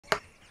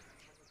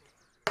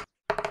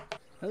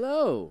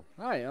Hello.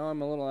 Hi. Oh,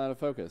 I'm a little out of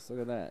focus.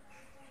 Look at that.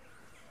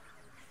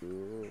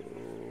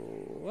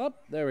 Ooh,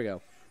 up. There we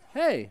go.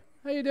 Hey,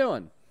 how you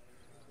doing?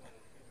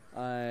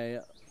 I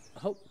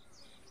hope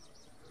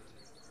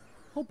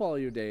all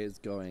your day is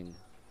going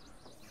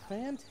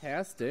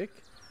fantastic.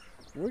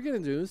 We're gonna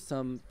do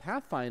some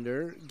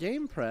Pathfinder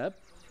game prep,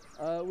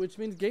 which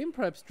means game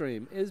prep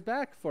stream is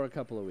back for a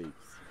couple of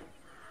weeks.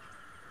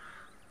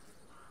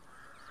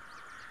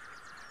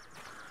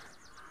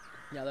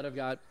 Now that I've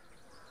got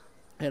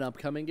an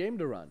upcoming game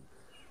to run.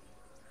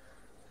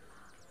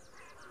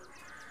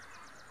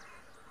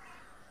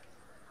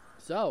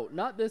 So,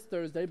 not this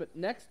Thursday, but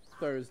next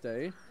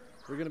Thursday,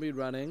 we're going to be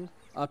running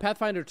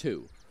Pathfinder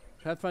 2.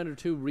 Pathfinder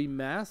 2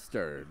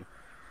 Remastered,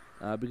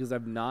 because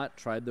I've not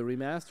tried the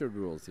remastered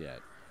rules yet.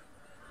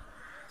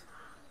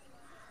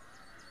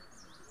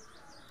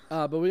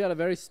 But we got a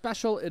very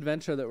special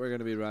adventure that we're going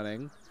to be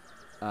running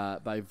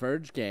by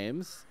Verge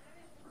Games,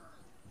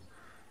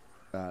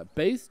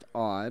 based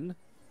on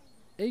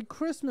A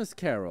Christmas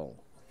Carol.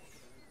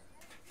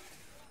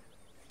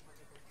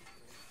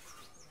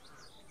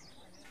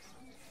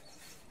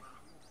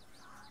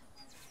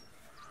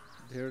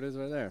 Here it is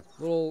right there.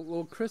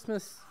 Little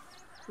Christmas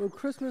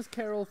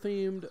Carol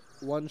themed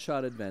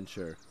one-shot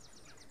adventure.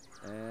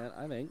 And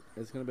I think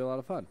it's going to be a lot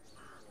of fun.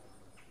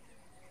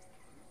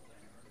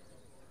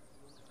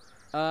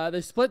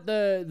 They split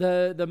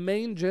the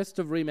main gist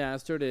of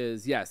Remastered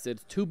is, yes,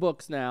 it's 2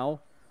 books now.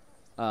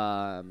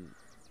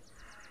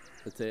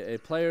 It's a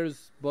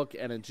player's book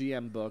and a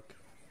GM book.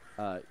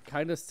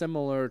 Kind of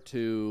similar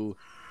to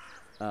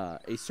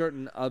a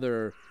certain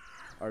other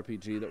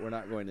RPG that we're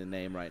not going to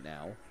name right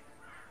now.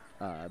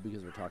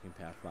 Because we're talking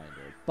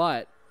Pathfinder.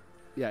 But,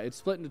 yeah, it's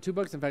split into 2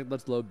 books. In fact,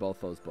 let's load both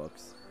those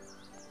books.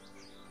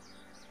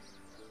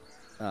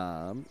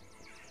 Yeah,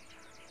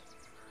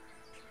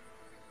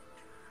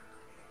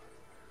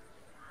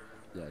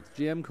 it's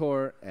GM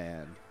core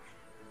and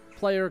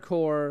player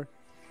core.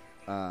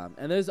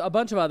 And there's a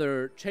bunch of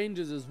other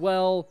changes as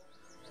well.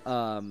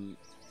 But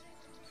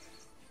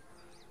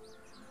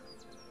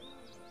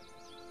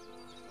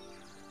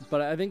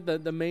I think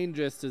the main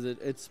gist is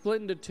it's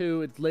split into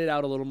 2. It's laid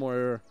out a little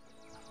more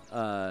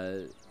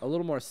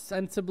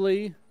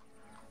sensibly.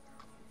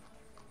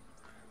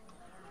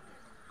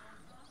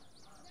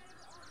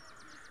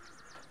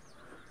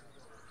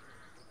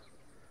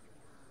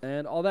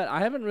 And all that. I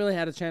haven't really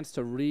had a chance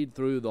to read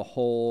through the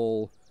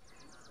whole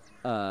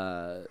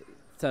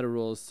set of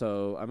rules,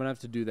 so I'm going to have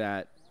to do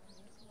that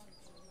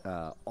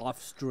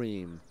off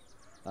stream,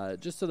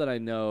 just so that I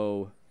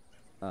know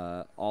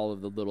all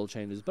of the little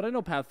changes. But I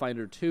know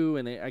Pathfinder 2,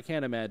 and I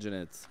can't imagine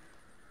it's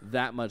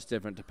that much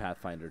different to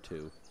Pathfinder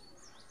 2.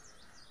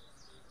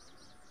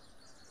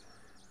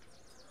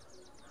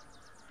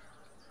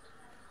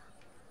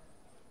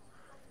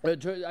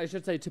 I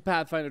should say to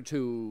Pathfinder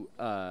 2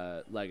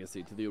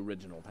 Legacy, to the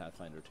original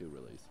Pathfinder 2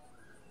 release.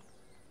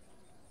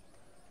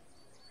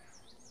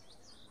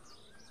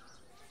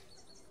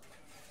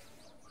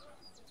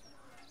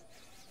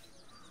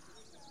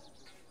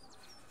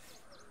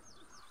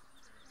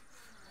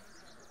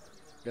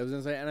 I was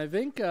going to say, and I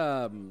think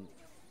the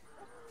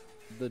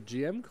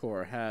GM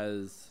core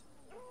has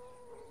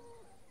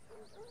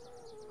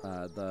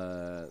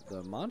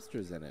the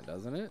monsters in it,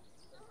 doesn't it?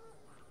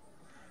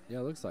 Yeah,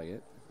 it looks like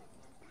it.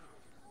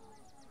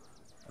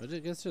 I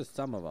guess just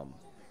some of them.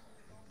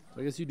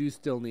 So I guess you do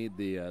still need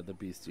the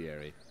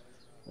bestiary.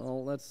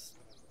 Well, let's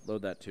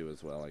load that too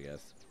as well, I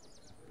guess.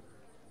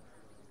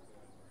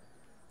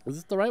 Is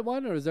this the right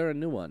one, or is there a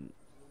new one?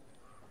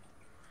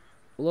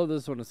 We'll load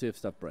this one to see if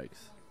stuff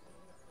breaks.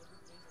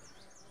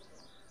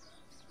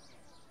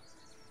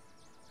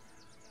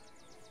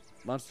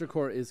 Monster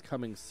Core is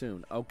coming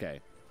soon.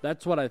 Okay,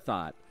 that's what I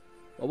thought.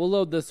 Well, we'll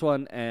load this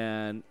one,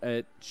 and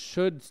it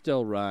should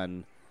still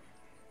run.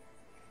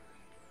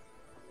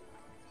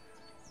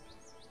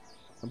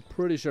 I'm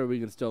pretty sure we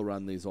can still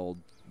run these old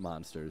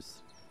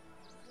monsters.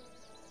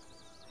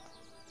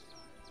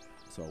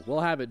 So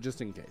we'll have it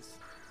just in case.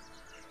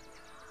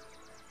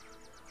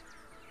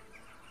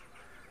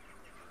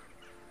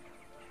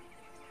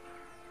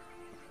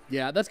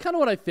 Yeah, that's kind of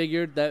what I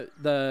figured, that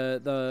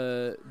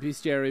the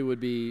bestiary would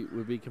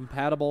be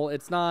compatible.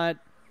 It's not.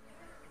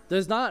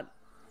 There's not.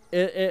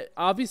 It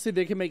obviously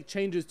they can make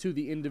changes to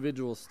the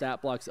individual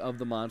stat blocks of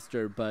the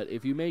monster, but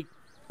if you make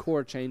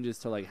core changes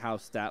to like how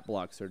stat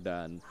blocks are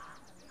done,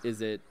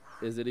 is it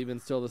even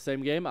still the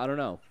same game? I don't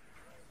know.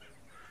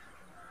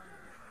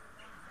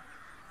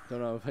 Don't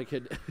know if I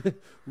could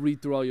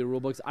read through all your rule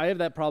books. I have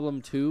that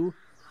problem too.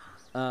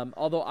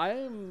 Although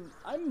I'm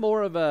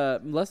more of a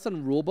less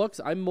than rule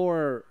books. I'm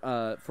more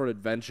for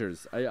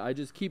adventures. I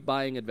just keep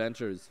buying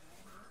adventures.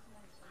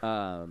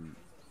 Both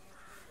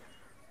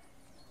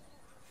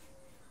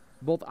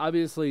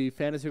obviously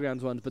Fantasy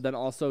Grounds ones, but then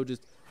also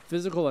just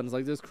physical ones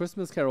like this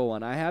Christmas Carol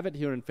one. I have it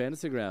here in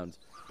Fantasy Grounds,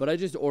 but I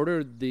just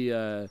ordered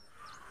the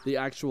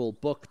actual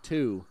book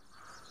too.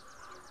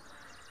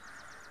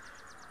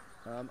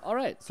 All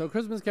right, so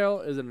Christmas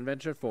Carol is an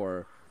adventure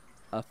for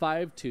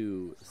 5th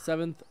to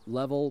 7th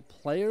level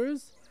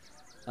players.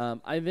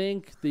 I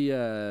think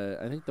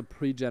the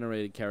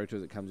pre-generated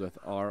characters it comes with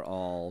are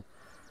all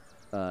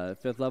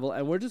 5th level,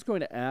 and we're just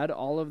going to add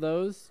all of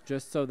those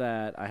just so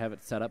that I have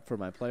it set up for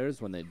my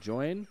players when they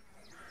join,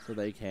 so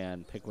they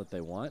can pick what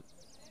they want.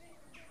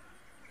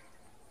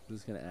 I'm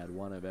just going to add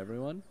one of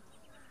everyone.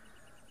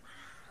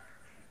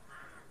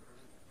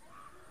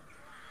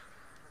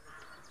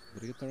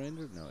 Did I get the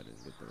ranger? No, I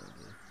didn't get the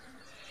ranger.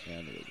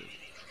 And the ranger.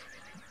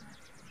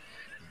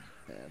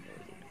 And the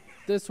ranger.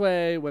 This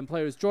way, when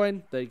players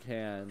join, they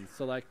can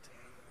select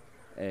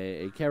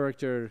a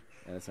character,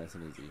 and it's nice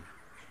and easy.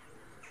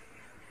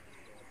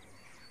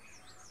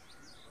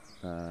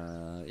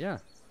 Yeah.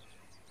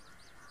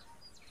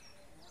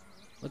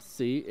 Let's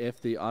see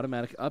if the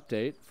automatic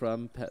update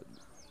from Pet...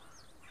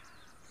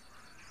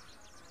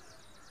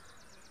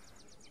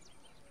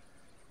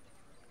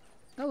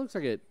 That looks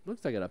like it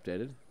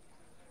updated.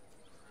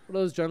 What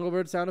are those jungle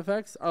bird sound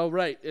effects? Oh,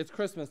 right. It's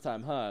Christmas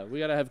time, huh? We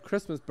gotta have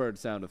Christmas bird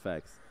sound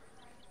effects.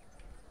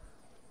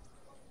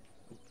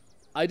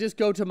 I just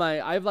go to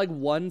I have like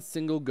one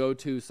single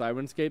go-to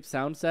Sirenscape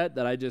sound set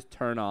that I just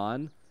turn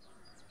on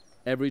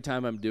every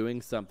time I'm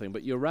doing something.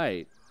 But you're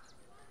right.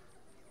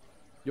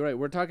 You're right.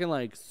 We're talking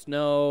like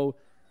snow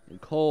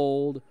and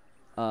cold.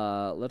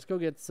 Let's go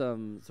get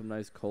some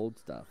nice cold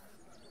stuff.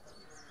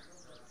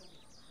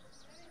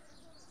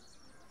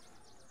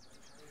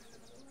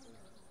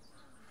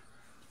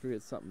 Let's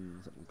get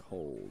something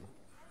cold.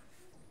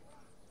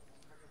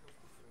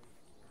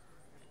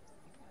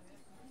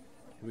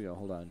 Here we go.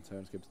 Hold on.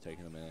 Sirenscape's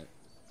taking a minute.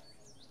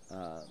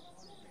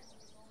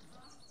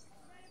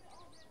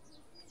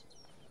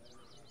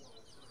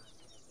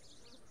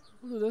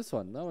 We'll do this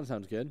one. That one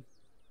sounds good.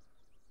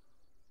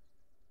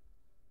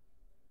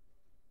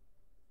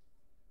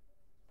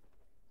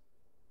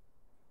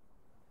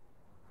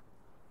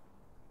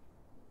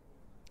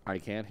 I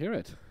can't hear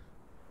it.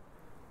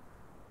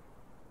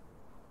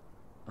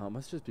 Oh, it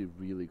must just be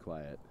really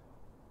quiet.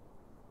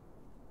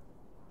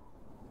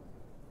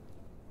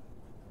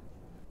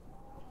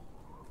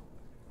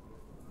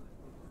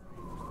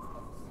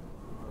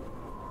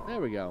 There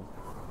we go.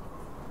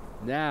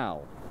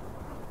 Now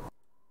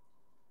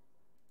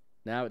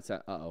it's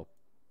uh-oh.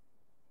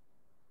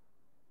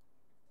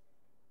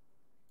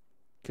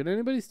 Can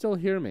anybody still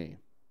hear me?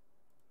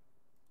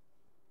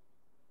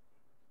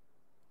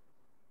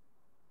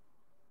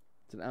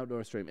 It's an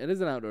outdoor stream. It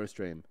is an outdoor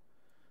stream.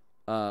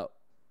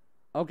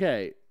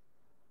 Okay.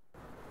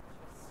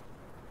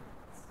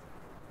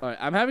 All right,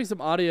 I'm having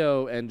some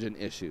audio engine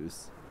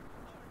issues.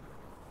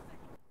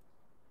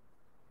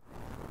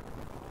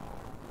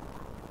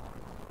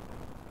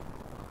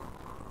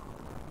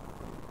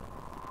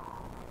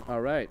 All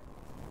right.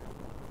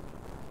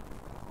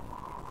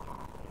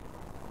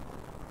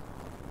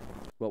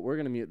 Well, we're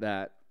going to mute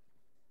that.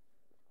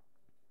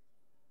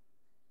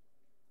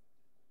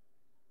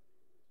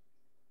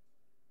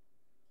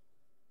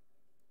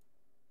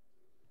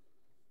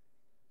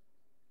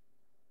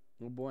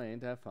 Oh boy,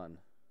 ain't that fun.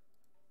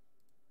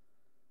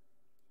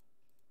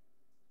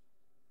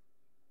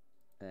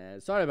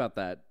 Sorry about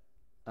that.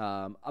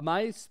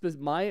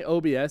 My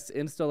OBS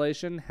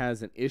installation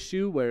has an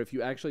issue where if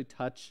you actually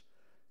touch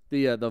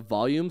the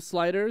volume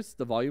sliders,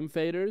 the volume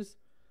faders,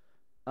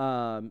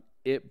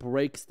 it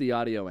breaks the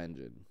audio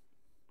engine.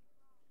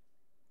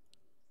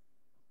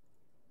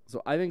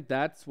 So I think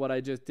that's what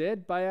I just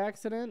did by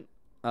accident.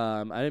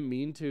 I didn't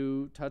mean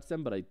to touch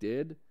them, but I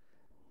did.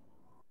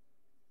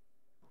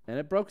 And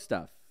it broke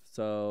stuff.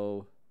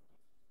 So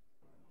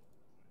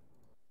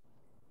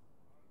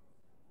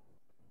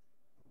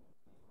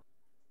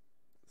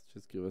let's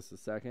just give us a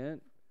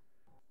second.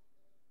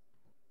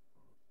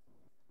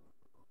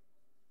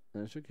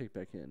 And it should kick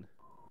back in.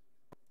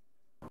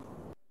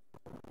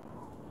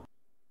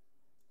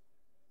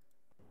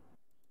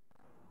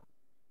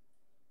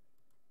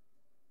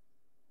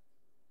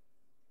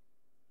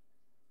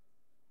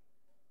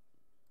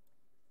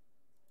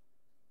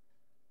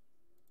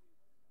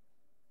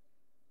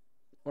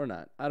 Or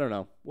not. I don't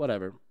know.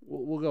 Whatever.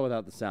 We'll go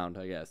without the sound,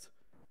 I guess.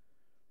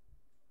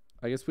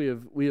 I guess we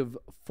have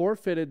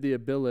forfeited the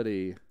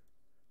ability,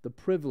 the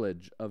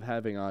privilege of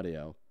having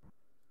audio.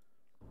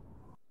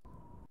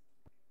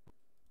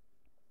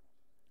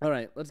 All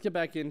right, let's get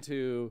back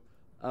into...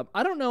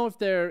 I don't know if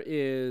there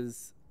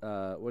is...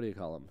 what do you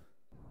call him?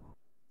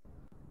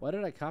 Why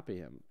did I copy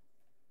him?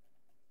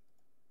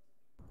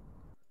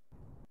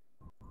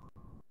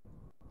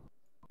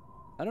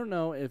 I don't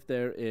know if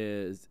there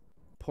is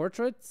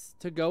portraits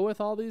to go with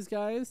all these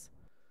guys.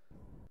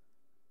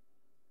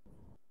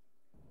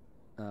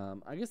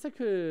 I guess I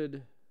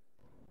could...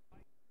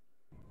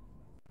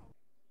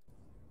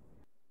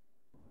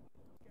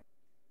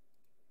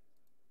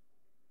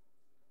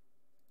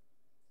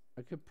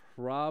 I could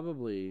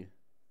probably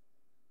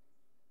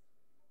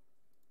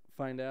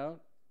find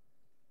out.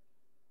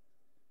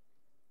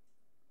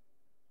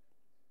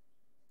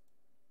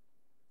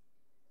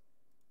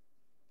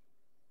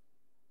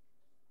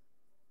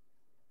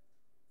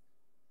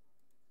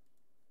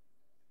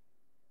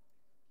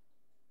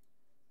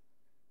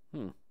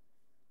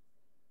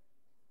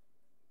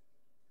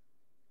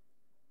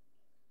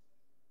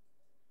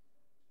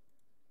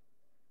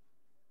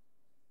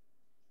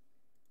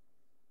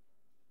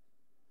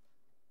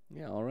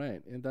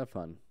 right. Ain't that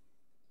fun?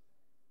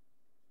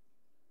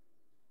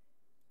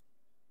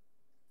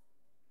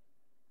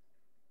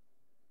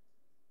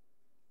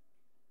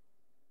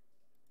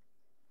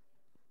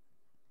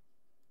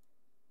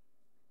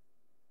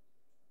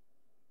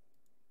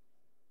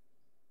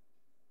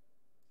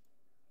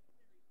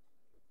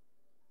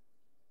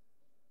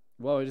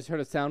 Whoa, I just heard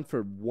a sound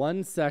for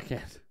 1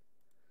 second.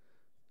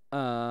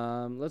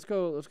 Let's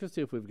go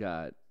see if we've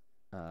got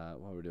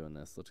while we're doing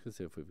this, let's go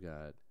see if we've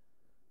got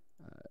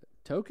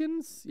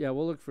tokens. Yeah,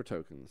 we'll look for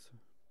tokens.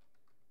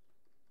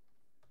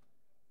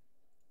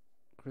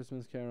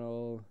 Christmas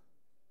Carol.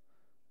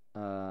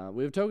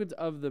 We have tokens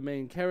of the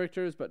main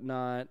characters, but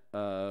not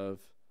of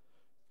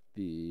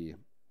the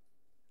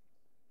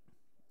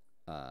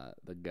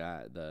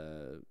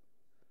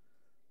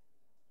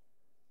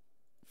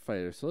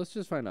fighter. So let's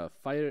just find a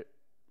fighter.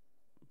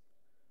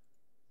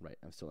 Right,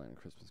 I'm still in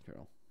Christmas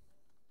Carol.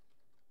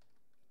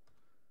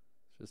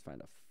 Let's just find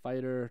a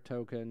fighter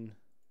token.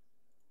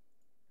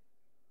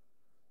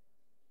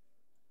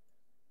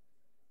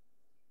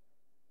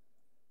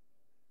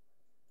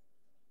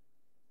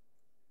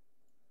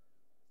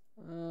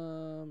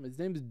 His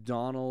name's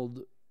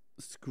Donald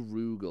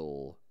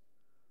Scroogle.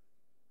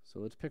 So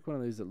let's pick one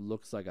of these that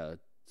looks like a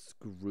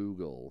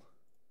Scroogle.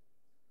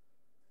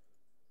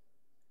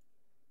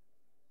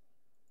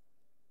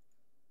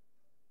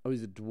 Oh,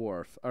 he's a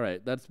dwarf. All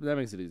right, that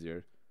makes it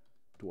easier.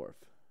 Dwarf.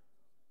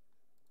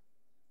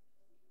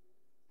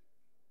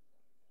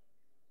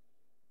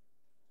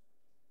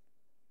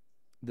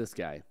 This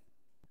guy.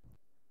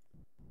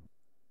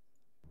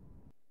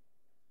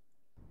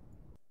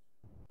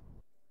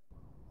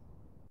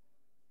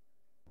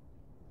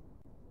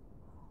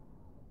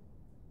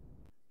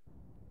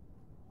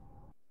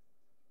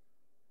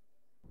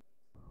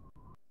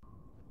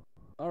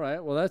 All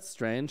right, well, that's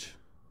strange.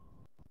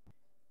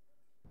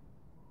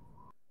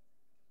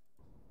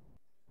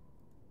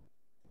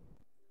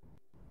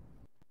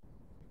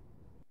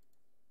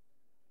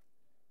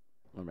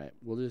 All right,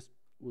 we'll just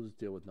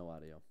deal with no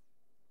audio.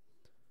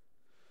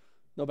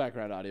 No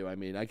background audio, I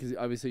mean.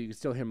 Obviously you can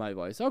still hear my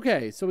voice.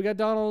 Okay, so we got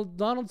Donald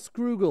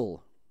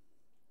Scroogle.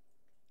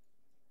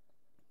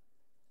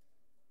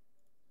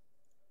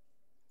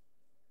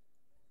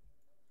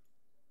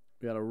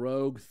 We got a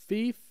rogue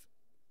thief.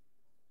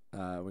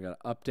 We got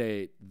to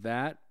update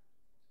that.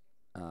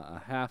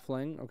 A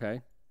halfling.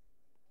 Okay.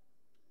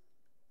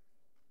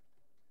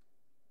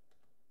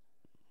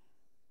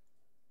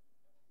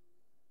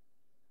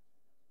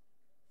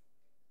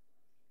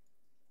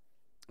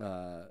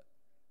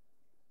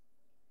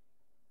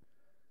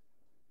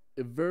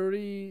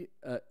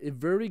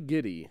 Very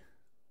giddy.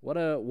 What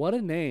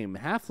a name.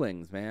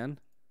 Halflings, man.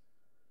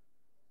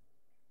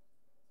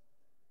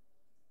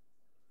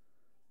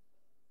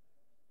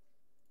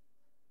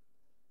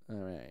 All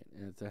right,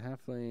 it's a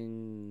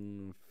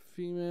halfling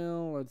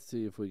female. Let's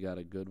see if we got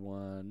a good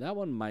one. That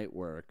one might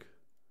work.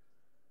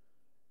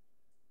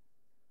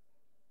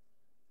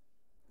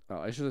 Oh,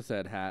 I should have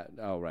said hat.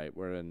 Oh, right,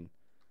 we're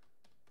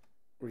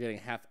getting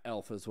half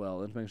elf as well.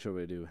 Let's make sure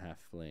we do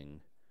halfling.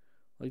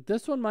 Like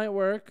this one might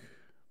work.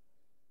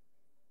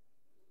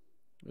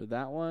 Or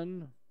that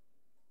one.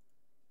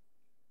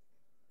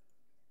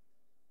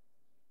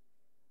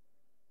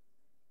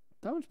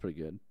 That one's pretty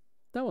good.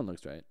 That one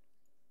looks right.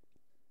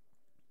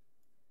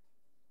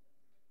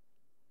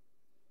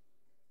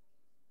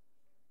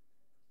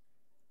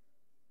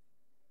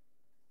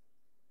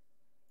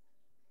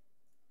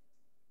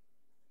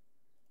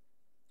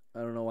 I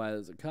don't know why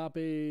there's a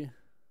copy.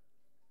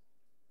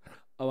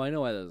 Oh, I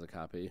know why there's a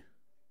copy.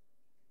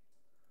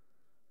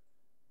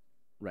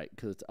 Right,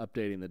 because it's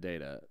updating the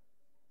data.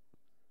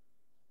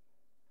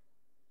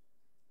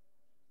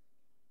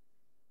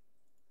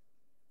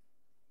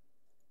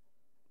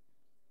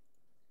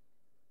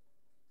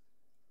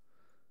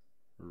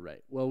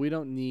 Right. Well, we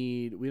don't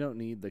need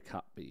the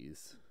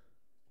copies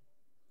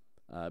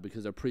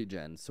because they're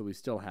pre-gen, so we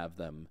still have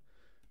them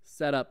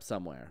set up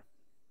somewhere.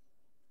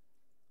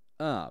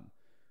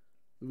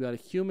 We've got a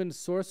human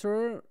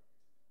sorcerer,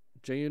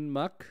 Jane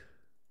Muck.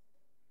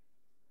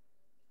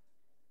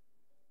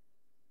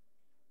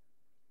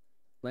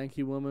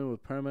 Lanky woman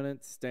with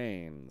permanent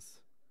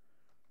stains.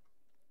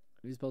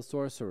 How do you spell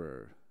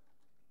sorcerer?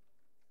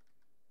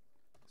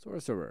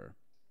 Sorcerer.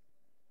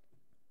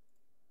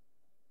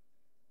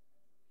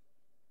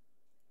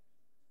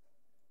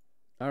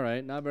 All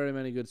right, not very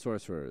many good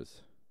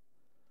sorcerers.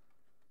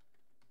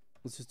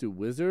 Let's just do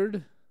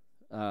wizard.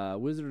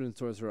 Wizard and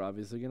sorcerer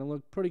obviously going to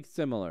look pretty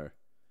similar.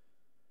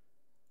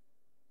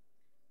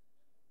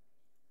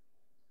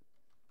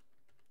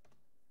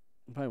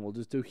 Fine, we'll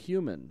just do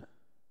human.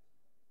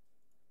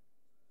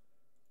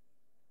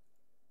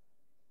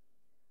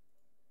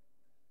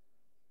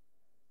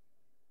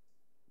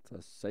 It's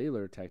a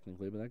sailor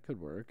technically, but that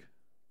could work.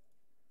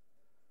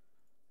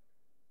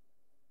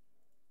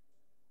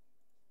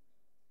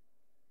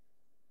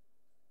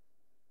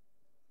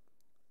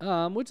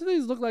 Which of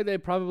these look like they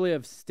probably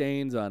have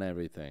stains on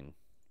everything?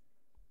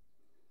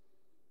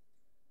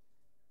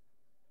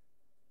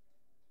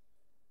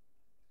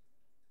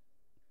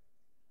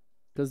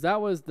 Because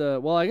that was the...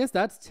 Well, I guess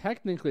that's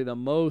technically the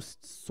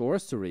most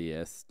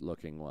sorcery-ist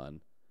looking one.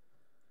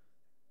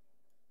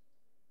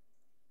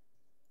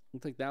 I'll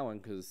take that one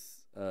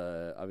because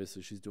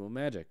obviously she's doing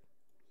magic.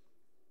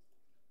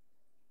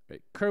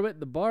 Right. Kerwit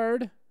the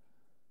Bard.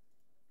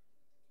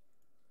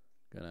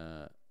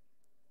 Gonna...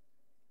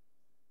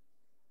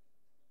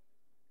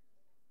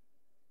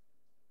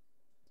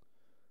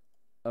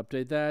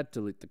 update that.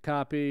 Delete the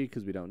copy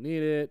because we don't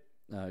need it.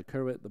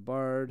 Kerwit the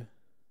Bard.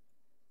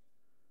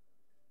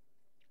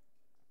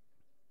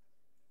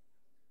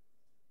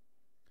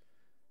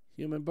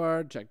 Human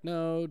Bard. Check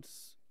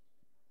notes.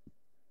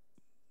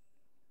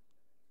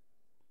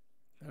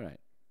 All right.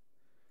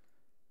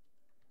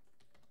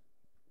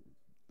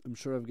 I'm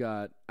sure I've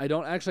got... I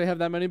don't actually have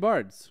that many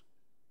bards.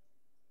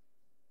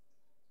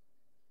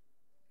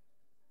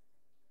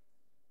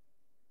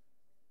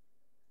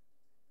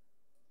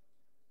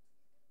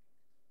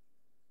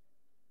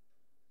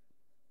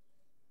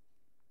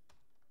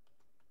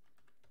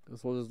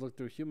 Guess we'll just look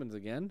through humans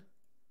again.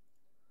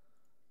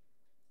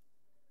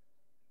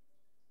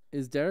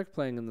 Is Derek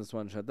playing in this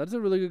one shot? That's a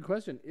really good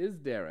question. Is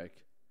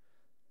Derek?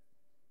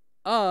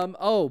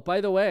 Oh, by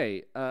the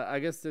way, I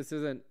guess this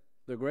isn't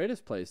the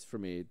greatest place for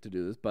me to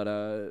do this, but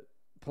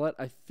Paulette,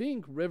 I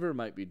think River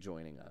might be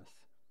joining us.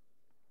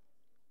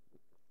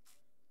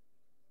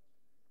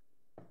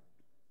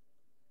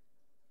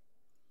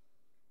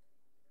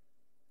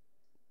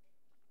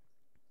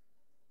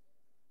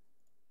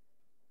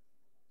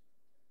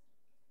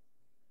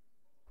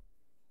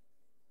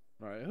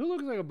 All right, who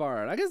looks like a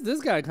bard? I guess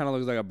this guy kind of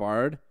looks like a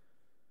bard.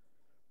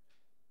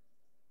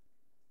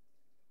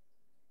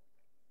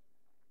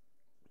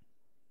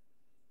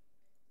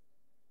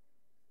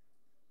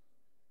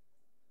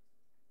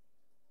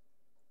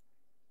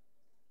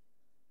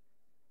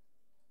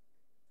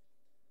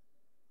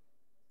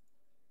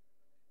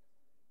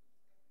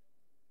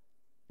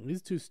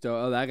 He's too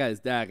Oh, that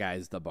guy's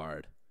the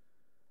bard.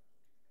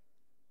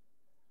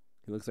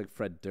 He looks like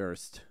Fred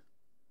Durst.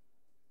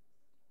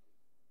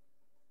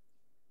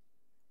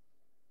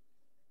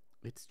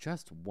 It's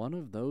just one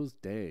of those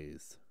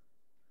days.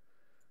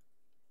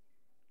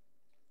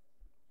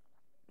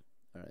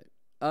 All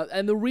right.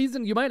 And the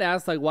reason you might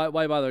ask, like,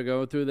 why bother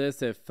going through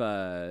this if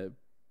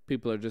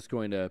people are just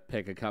going to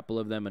pick a couple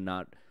of them and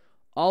not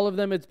all of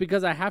them? It's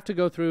because I have to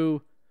go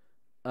through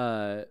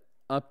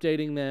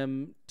updating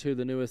them to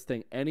the newest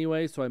thing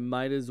anyway, so I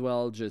might as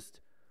well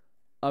just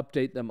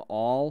update them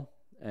all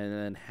and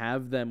then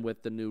have them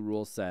with the new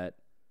rule set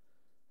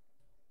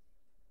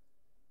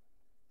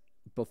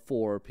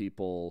before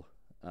people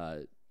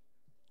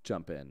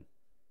jump in.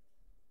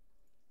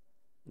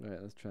 All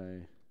right, let's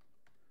try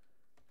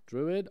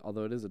Druid,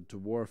 although it is a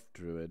dwarf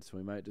druid, so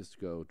we might just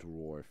go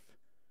dwarf.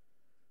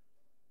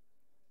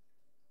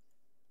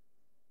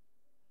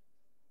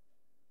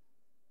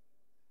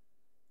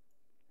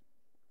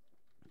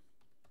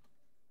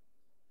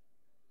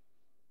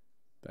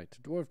 Back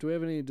to dwarf. Do we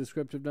have any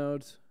descriptive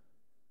notes?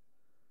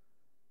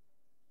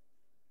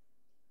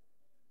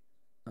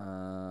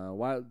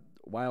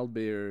 Wild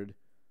beard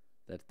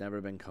that's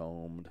never been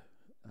combed.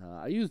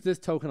 I use this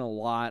token a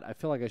lot. I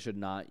feel like I should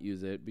not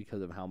use it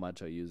because of how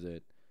much I use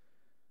it.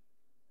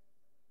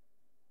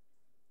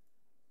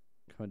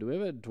 Come on, do we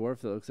have a dwarf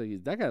that looks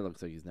like that guy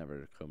looks like he's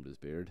never combed his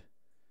beard.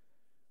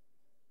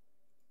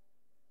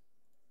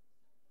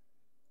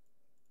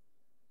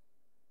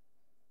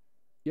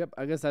 Yep,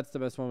 I guess that's the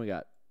best one we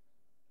got.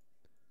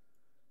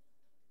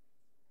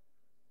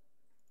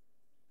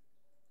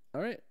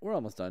 All right, we're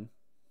almost done.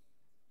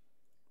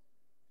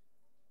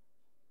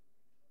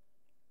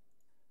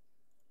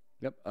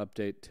 Yep,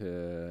 update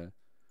to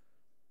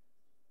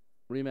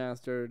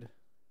remastered.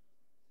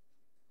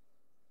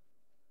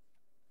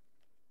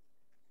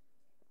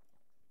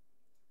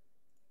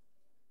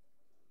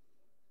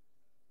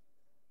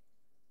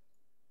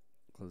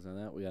 Close on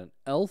that. We got an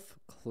elf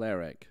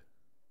cleric.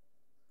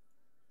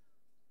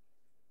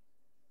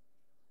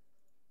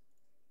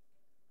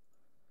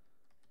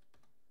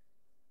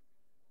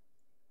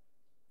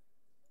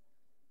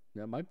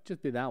 That might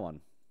just be that one.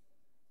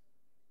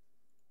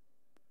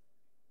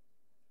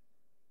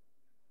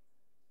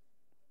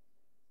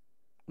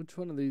 Which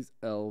one of these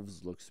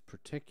elves looks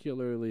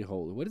particularly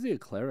holy? What is he a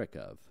cleric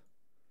of?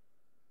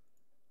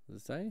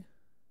 Does it say?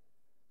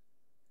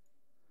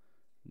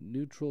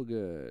 Neutral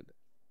good.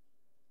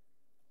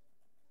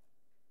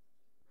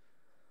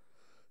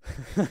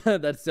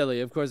 That's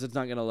silly. Of course, it's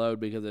not going to load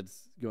because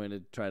it's going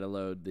to try to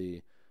load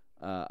the...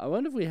 I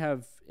wonder if we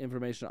have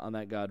information on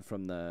that god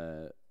from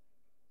the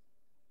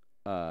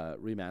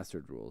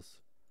remastered rules.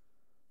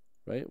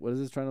 Right? What is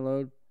this trying to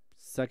load?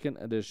 Second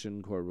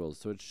edition core rules.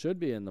 So it should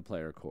be in the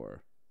player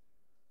core.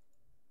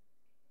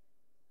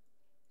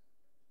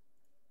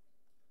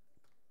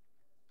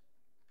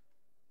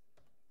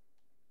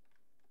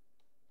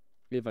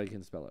 If I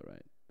can spell it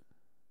right.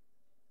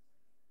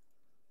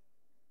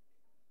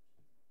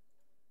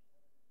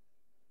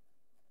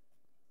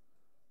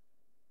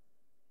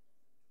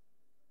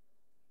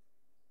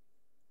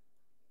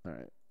 All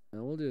right.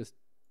 And we'll just...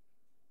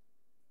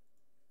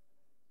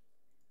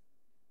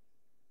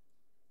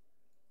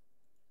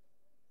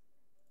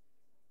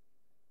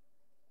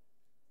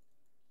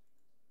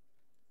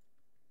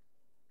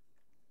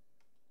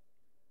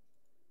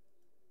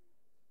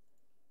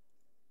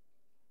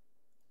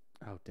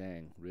 Oh,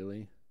 dang.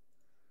 Really?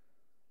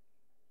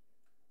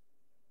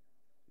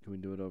 Can we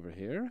do it over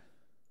here?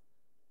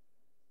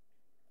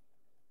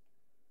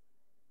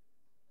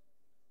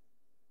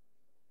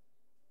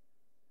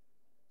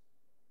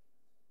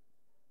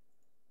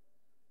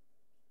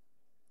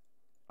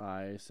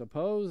 I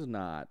suppose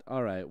not.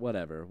 All right,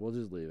 whatever. We'll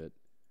just leave it.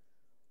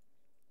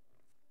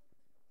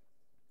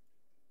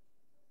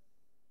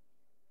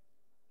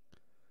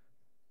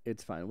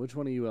 It's fine. Which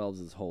one of you elves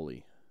is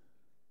holy?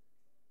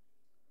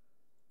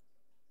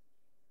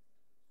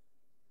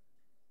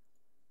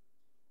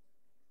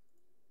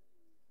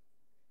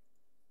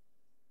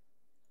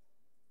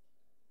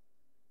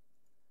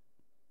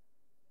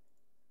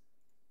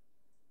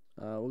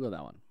 We'll go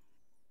that one.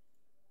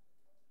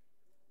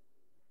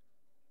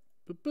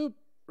 Boop, boop.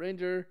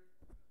 Ranger.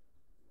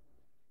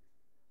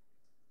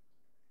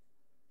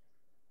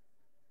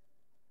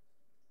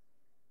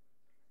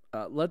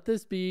 Let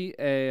this be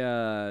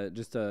a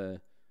just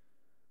a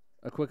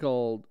quick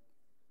old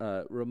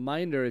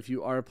reminder. If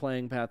you are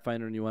playing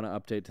Pathfinder and you want to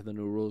update to the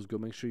new rules, go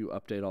make sure you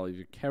update all of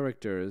your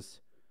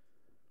characters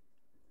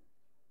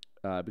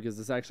because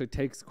this actually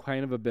takes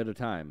kind of a bit of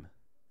time.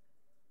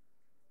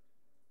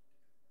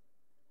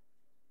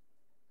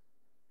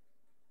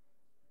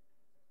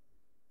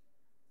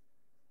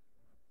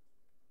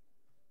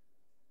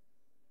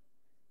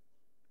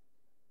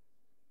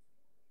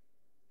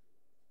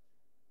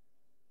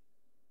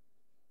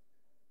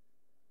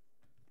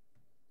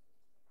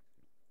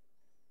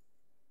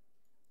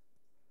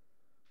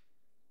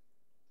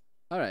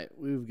 All right,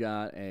 we've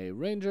got a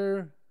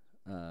ranger,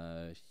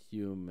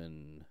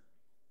 human.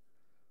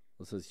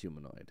 Well, it says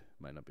humanoid.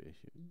 Might not be a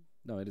human.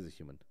 No, it is a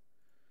human.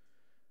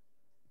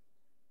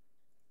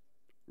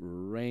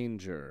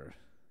 Ranger.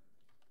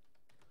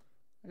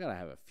 I gotta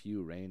have a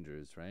few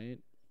rangers, right?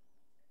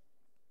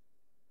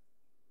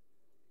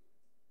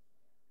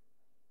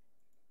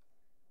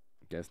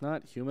 Guess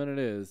not. Human it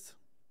is.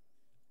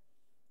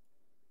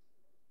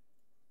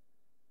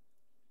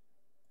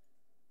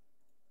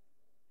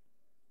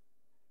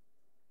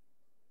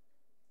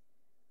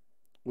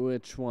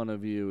 Which one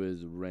of you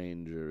is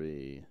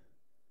rangery?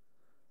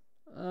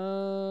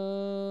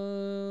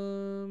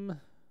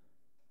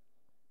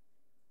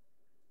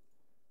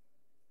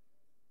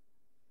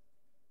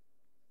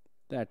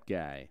 That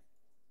guy.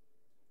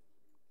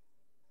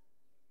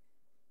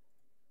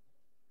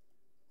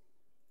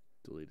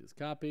 Delete his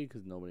copy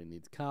because nobody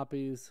needs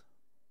copies.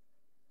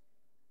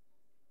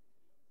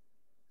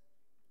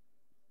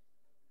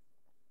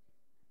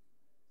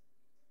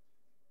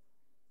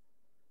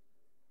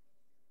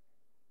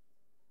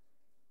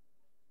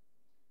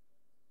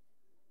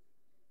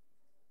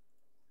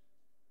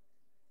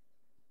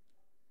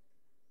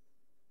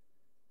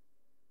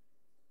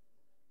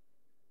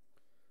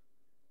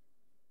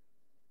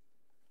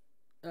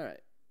 All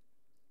right.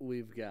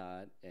 We've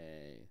got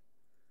a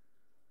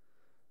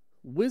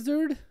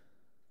wizard.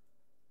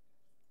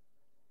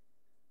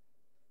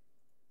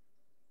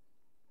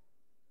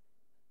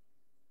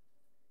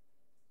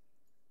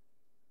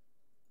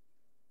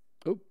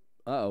 Oh,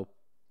 uh-oh.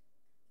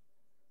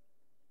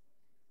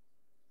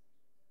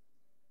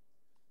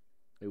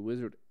 A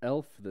wizard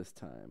elf this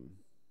time.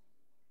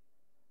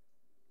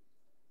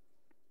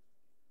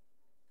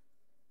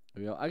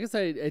 You know, I guess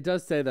it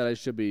does say that I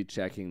should be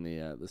checking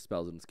the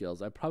spells and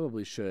skills. I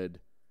probably should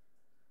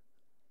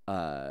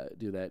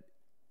do that.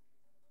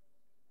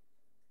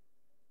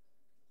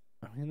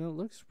 I mean, it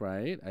looks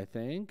right, I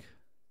think.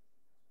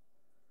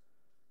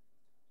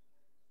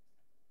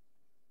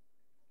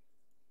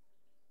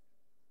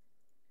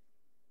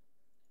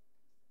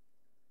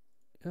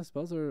 Yeah,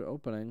 spells are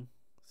opening,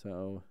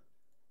 so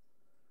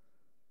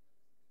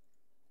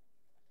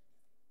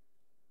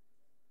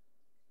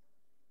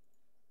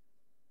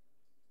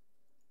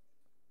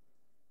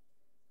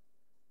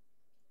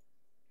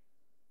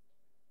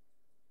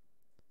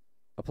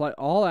apply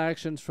all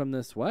actions from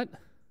this. What?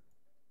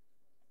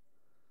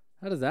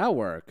 How does that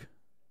work?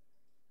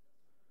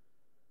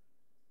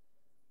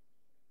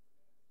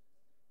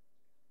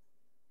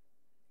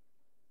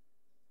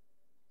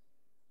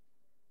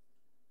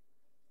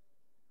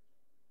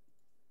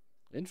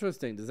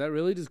 Interesting. Does that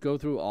really just go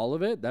through all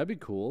of it? That'd be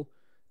cool.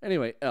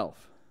 Anyway,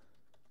 elf.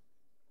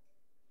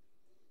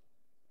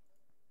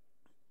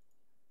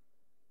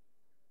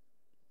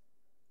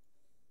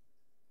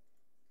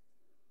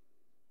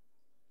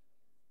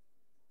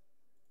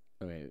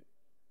 Okay.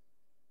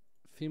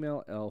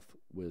 Female elf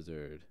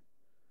wizard.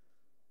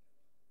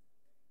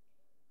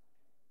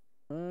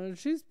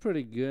 She's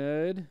pretty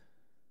good.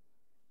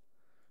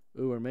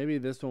 Ooh, or maybe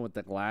this one with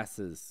the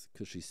glasses,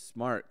 because she's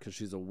smart, because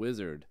she's a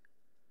wizard.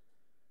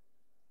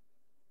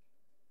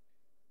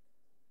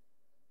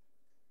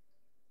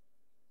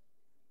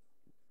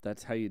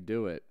 That's how you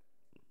do it.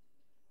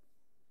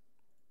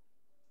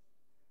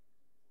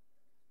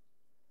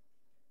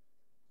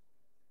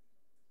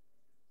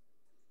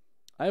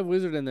 I have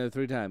wizard in there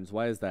 3 times.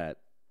 Why is that?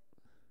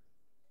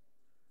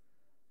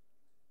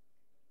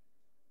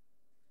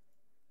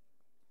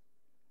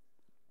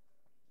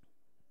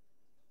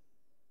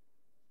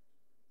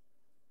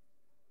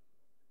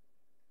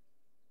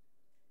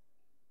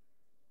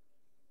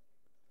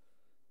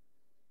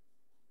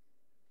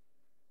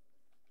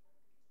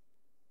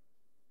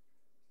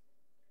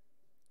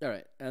 All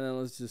right, and then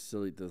let's just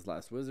delete this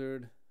last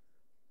wizard.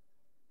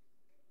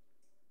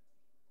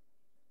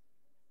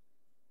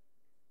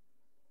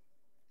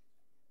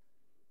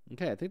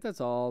 Okay, I think that's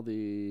all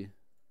the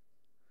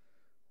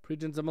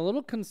pregens. I'm a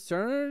little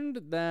concerned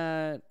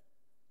that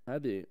I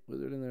had the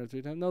wizard in there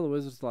 3 times. No, the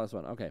wizard's the last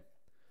one. Okay.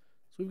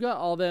 So we've got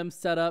all them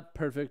set up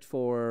perfect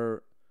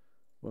for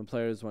when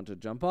players want to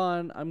jump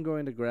on. I'm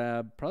going to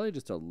grab probably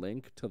just a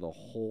link to the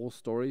whole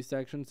story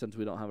section since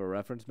we don't have a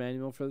reference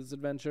manual for this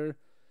adventure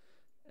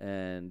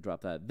and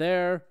drop that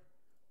there.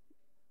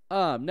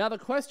 Now the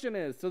question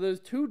is, so there's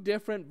 2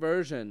 different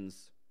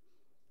versions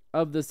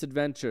of this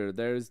adventure.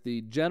 There's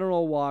the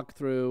general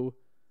walkthrough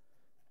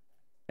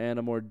and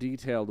a more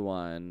detailed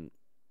one.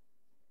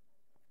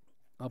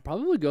 I'll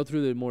probably go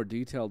through the more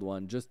detailed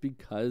one just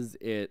because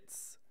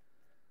it's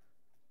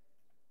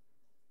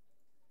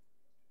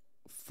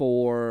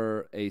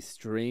for a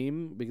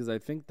stream, because I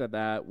think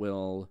that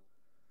will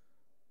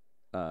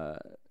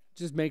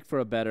just make for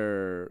a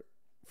better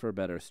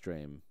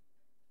stream.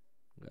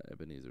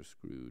 Ebenezer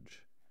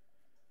Scrooge.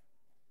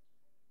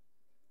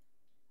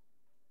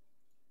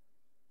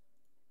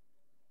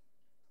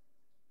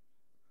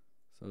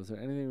 So is there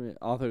anything?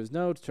 Author's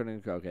notes,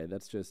 turning. Okay,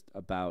 that's just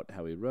about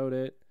how he wrote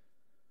it.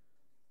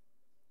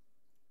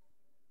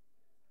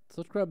 So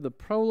let's grab the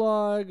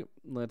prologue.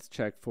 Let's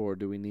check for,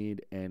 do we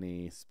need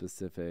any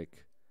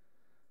specific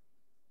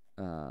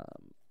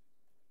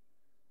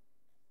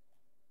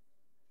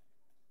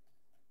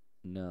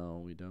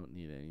no, we don't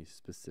need any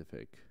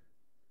specific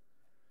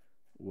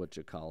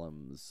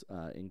whatchacolumns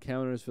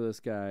encounters for this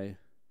guy.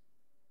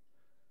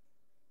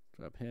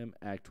 Drop him.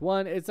 Act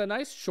 1. It's a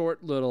nice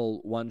short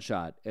little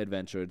one-shot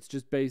adventure. It's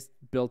just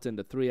built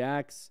into 3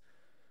 acts.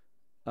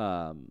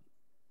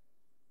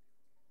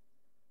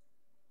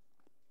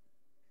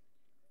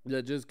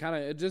 It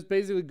just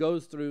basically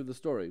goes through the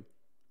story.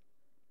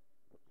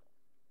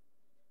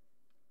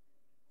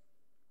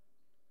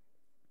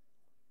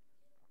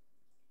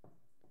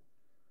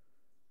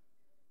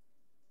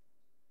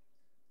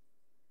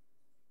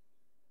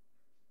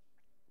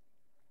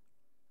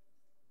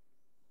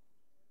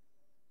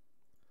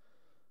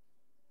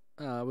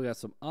 We got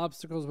some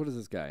obstacles. What is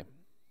this guy?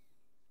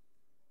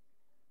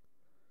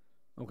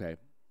 Okay.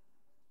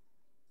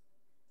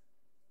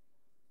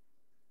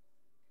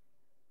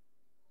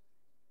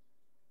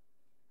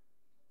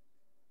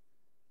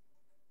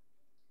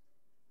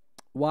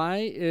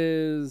 Why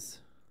is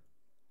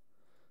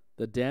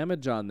the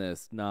damage on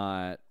this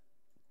not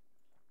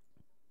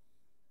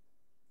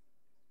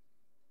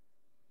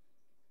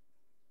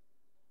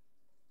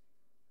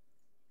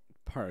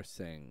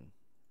parsing?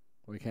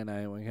 Why can't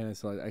I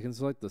select? I can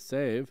select the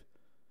save.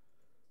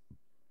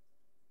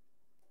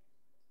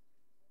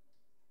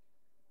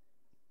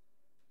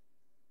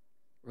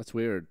 That's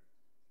weird.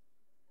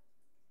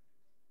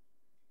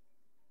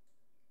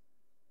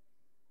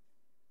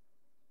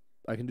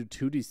 I can do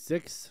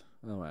 2d6.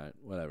 Oh, right,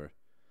 whatever.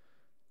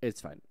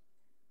 It's fine.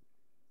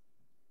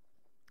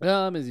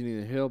 Is he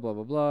need a heal? Blah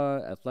blah blah.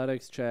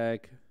 Athletics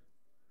check.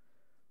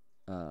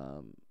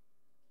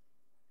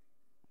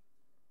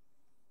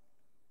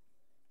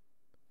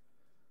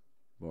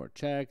 More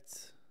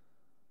checked.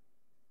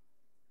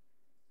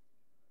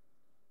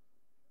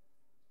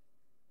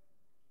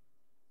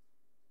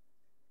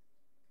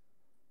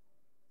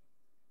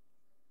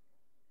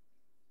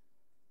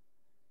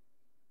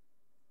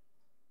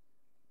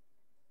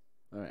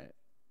 All right.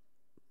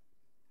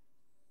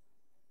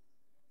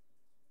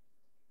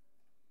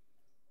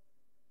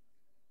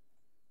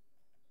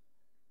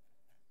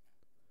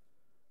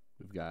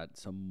 We've got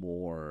some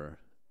more,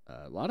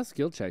 a lot of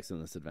skill checks in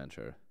this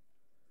adventure.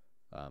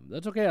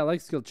 That's okay. I like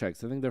skill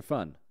checks. I think they're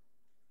fun.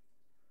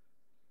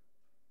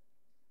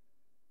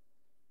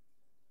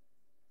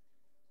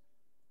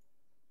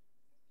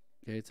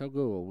 Okay, so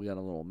cool. We got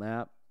a little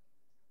map.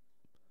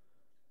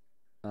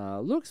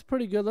 Looks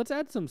pretty good. Let's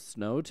add some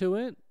snow to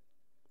it.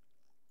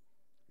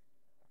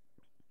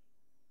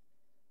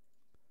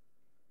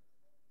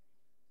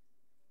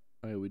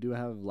 Okay, we do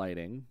have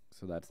lighting,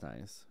 so that's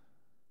nice.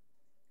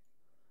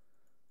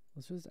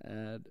 Let's just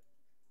add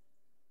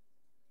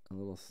a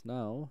little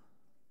snow.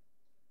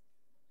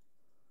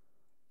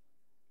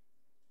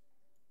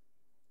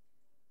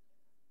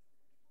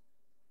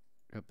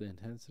 Up the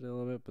intensity a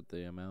little bit, put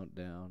the amount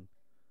down.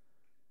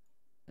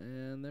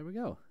 And there we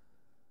go.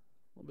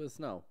 A little bit of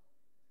snow.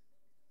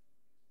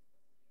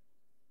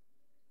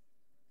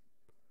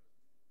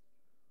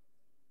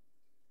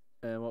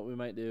 And what we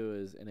might do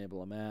is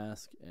enable a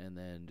mask and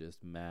then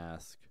just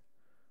mask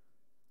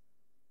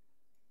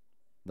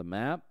the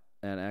map.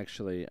 And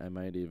actually, I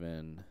might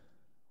even,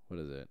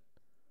 what is it?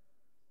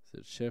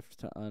 Is it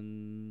shift to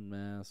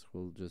unmask?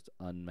 We'll just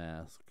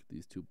unmask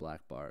these 2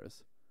 black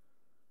bars.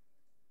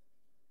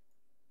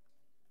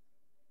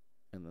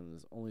 And then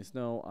there's only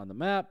snow on the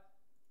map.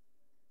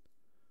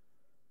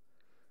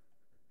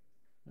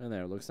 And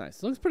there, it looks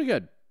nice. It looks pretty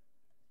good.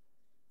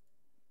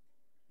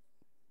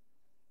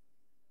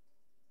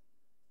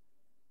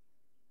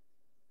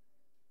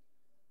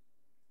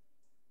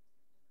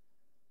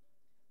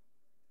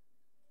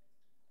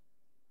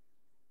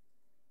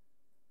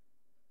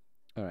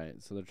 All right,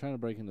 so they're trying to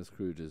break into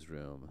Scrooge's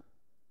room.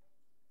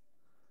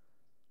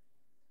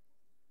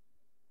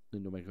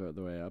 Need to make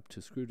their way up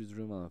to Scrooge's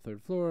room on the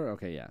 3rd floor.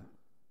 Okay, yeah.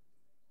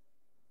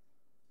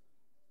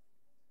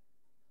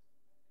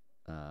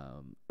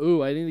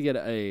 Ooh, I need to get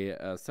a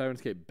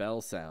Sirenscape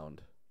bell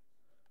sound.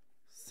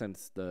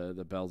 Since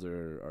the bells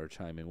are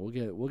chiming,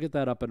 we'll get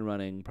that up and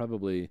running.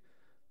 Probably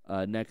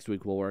next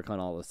week we'll work on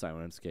all the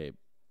Sirenscape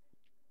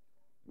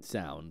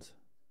sounds.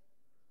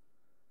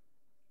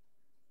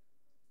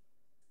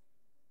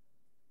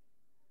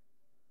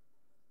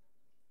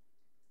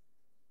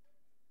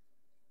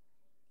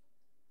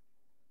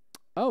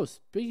 Oh,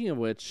 speaking of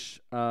which,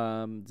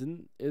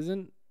 didn't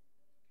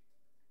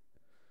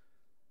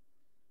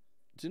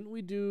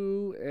we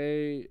do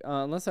a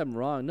unless I'm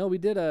wrong? No, we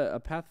did a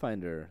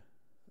Pathfinder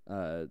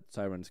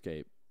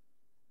Sirenscape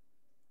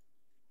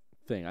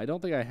thing. I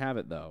don't think I have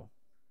it though.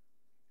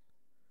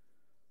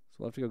 So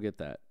we'll have to go get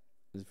that.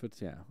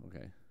 Yeah,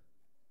 okay.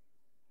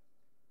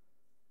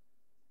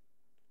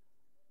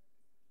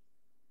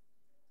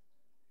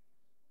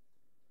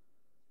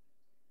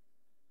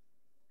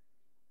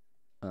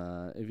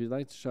 If you'd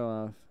like to show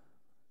off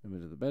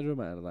image of the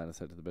bedroom, I add a line of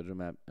sight to the bedroom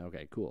map.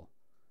 Okay, cool.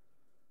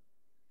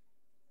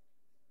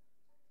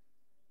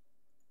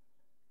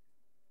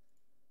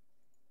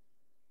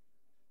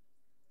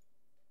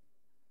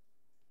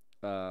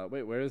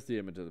 Wait, where is the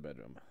image of the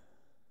bedroom?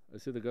 I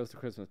see the Ghost of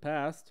Christmas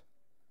Past.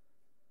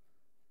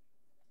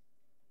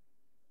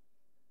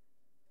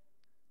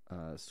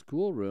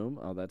 Schoolroom.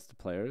 Oh, that's the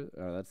player.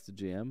 That's the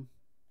GM.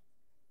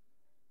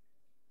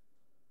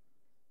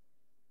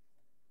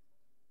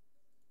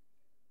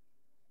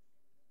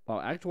 Oh,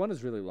 Act 1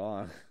 is really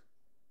long.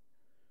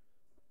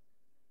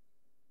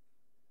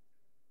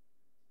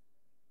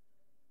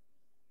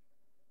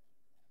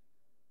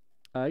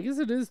 I guess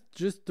it is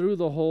just through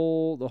the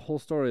whole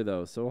story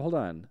though. So hold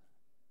on.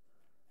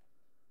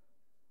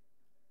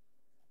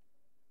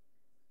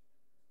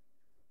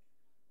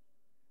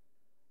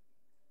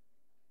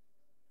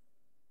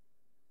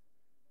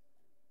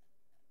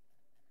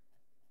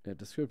 A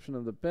description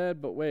of the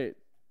bed, but wait.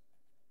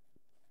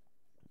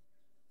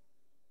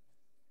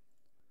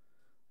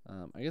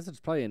 I guess it's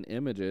probably in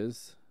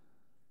images.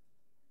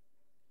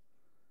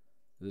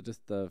 Is it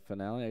just the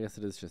finale? I guess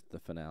it is just the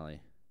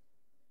finale.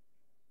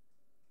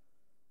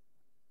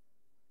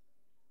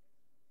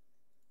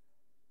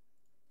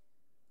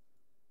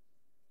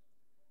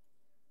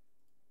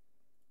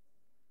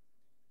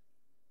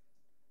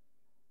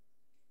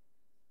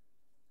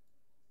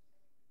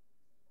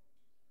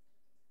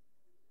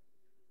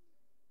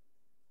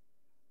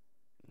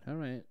 All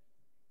right.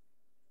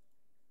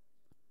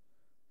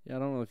 Yeah, I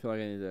don't really feel like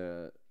I need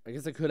to. I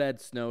guess I could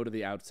add snow to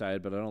the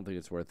outside, but I don't think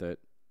it's worth it.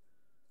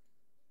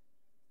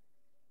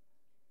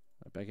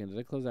 Back in. Did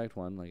I close Act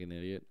 1 like an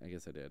idiot? I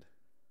guess I did.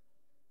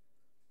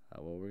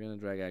 Well, we're going to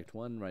drag Act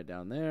 1 right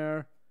down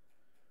there.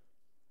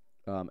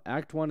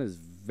 Act 1 is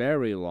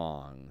very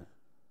long.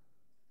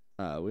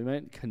 We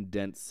might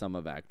condense some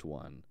of Act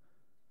 1.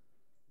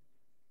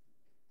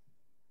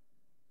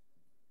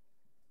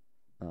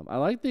 I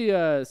like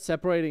the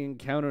separating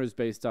encounters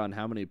based on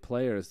how many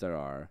players there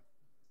are.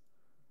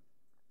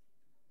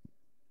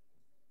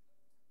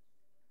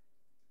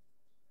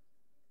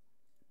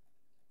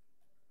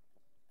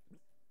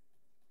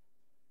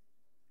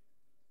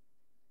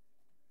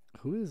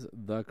 Who is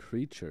the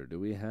creature? Do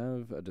we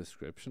have a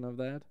description of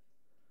that?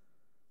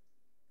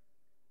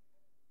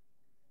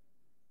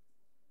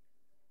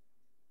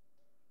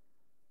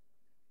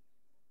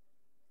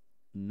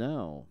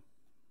 No.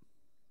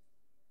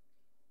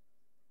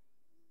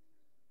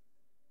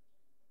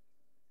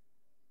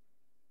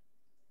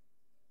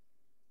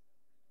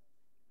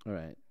 All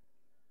right.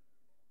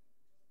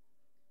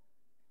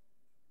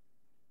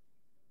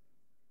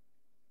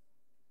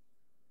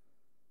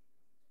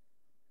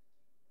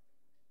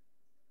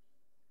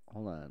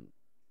 Hold on.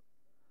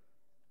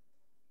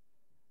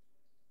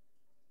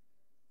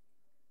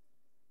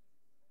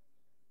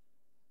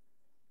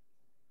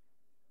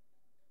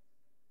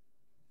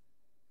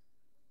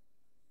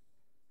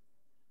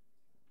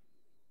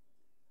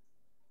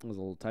 There's a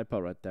little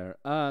typo right there.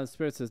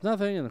 Spirit says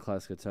nothing, and the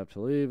class gets up to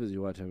leave as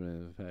you watch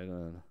him.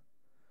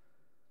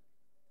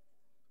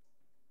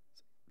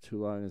 Too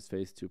long, his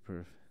face too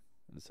perfect.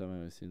 And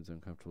somehow he seems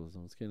uncomfortable. His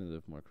own skin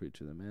is more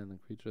creature than man. The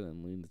creature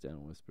then leans down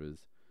and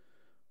whispers,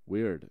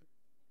 "Weird."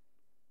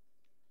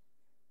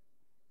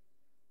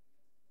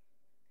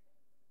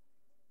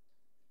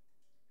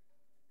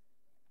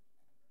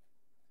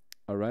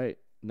 All right.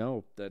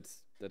 No,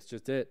 that's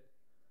just it.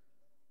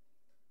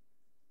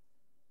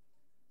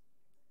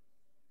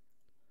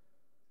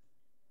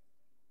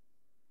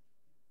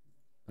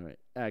 All right.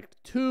 Act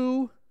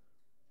 2.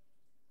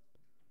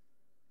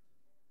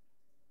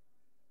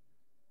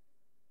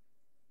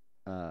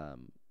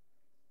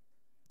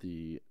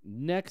 The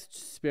next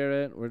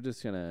spirit, we're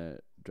just gonna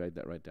drag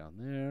that right down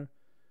there.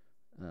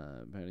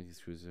 Panic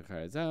screws the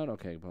cards out.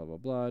 Okay, blah blah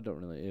blah. Don't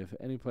really. If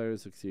any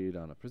players succeed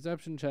on a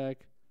perception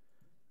check,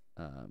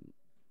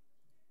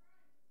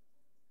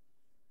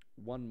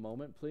 one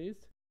moment,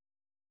 please.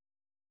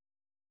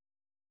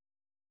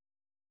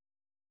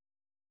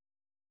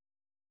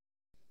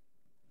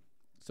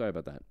 Sorry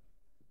about that.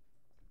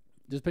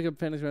 Just pick up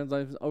Fantasy Grounds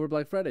Life over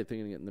Black Friday,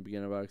 thinking of getting the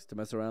beginner box to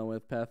mess around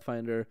with.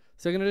 Pathfinder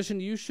 2nd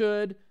Edition, you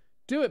should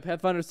do it.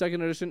 Pathfinder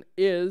 2nd Edition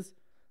is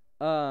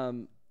a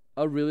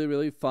really,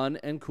 really fun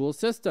and cool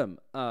system.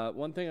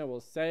 One thing I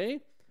will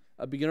say,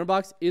 a beginner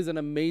box is an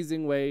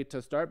amazing way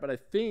to start, but I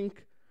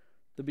think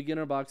the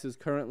beginner box is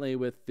currently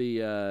with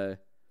the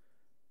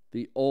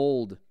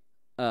old,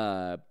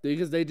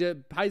 because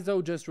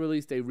Paizo just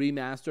released a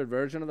remastered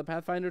version of the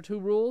Pathfinder 2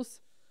 rules.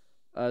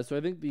 So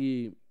I think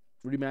the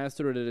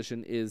remastered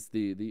edition is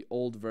the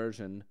old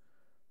version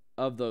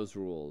of those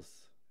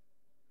rules.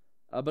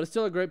 But it's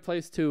still a great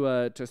place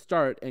to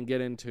start and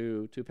get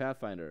into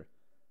Pathfinder.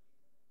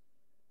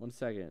 1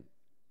 second.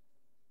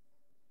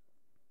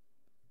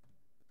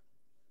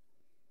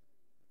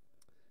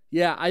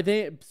 Yeah, I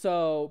think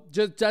so.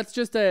 That's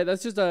just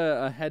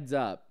a heads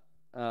up.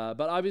 But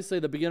obviously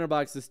the beginner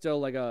box is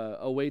still like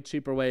a way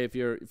cheaper way if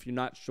you're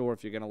not sure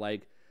if you're gonna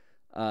like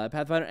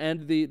Pathfinder,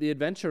 and the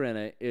adventure in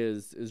it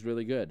is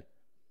really good.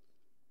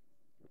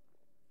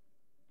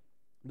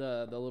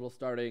 The little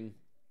starting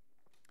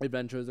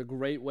adventure is a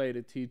great way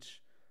to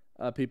teach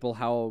people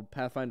how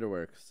Pathfinder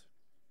works.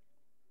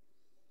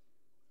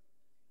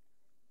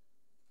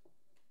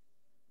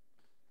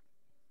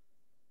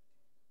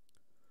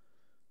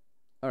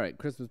 All right,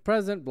 Christmas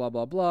present, blah,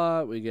 blah,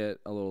 blah. We get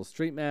a little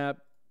street map.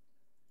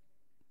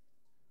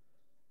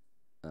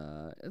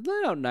 It's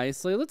laid out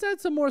nicely. Let's add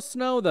some more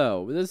snow,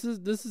 though. This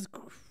is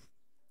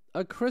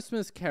a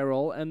Christmas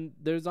carol, and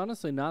there's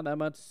honestly not that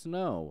much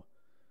snow.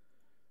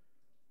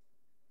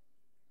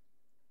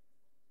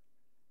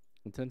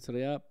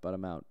 Intensity up, but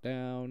amount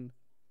down.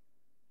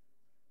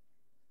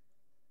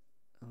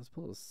 Let's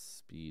pull the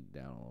speed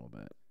down a little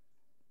bit.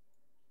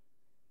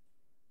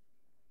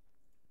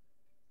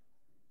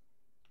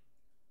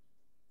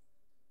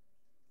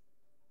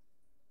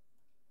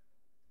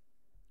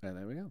 And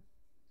there we go.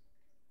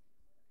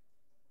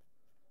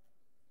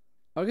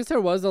 I guess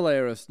there was a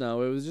layer of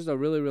snow. It was just a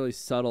really, really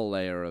subtle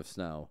layer of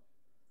snow.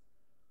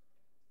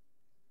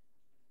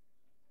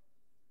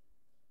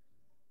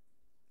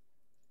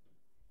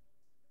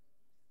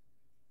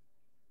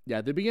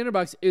 Yeah, the beginner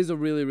box is a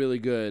really, really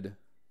good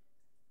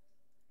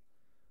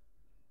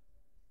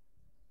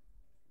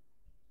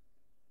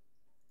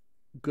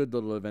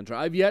little adventure.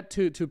 I've yet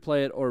to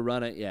play it or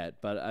run it yet,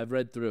 but I've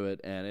read through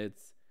it, and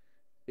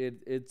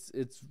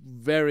it's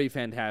very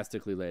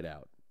fantastically laid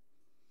out.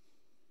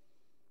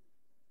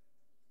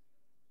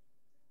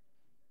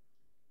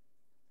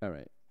 All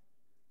right.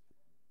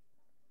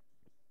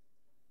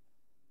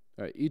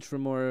 All right, each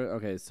remorse.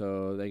 Okay,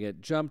 so they get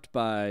jumped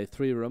by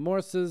 3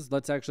 remorses.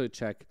 Let's actually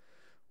check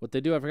what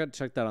they do. I forgot to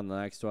check that on the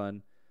next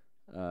one.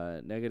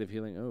 Negative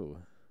healing. Oh.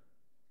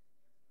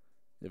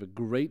 They have a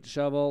great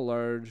shovel,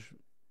 large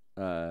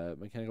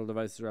mechanical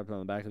devices wrapped on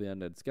the back of the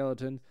undead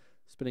skeleton.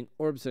 Spinning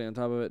orb sitting on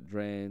top of it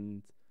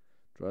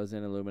draws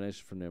in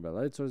illumination from nearby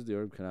light sources. The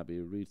orb cannot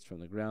be reached from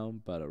the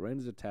ground, but a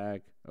ranged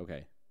attack.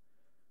 Okay.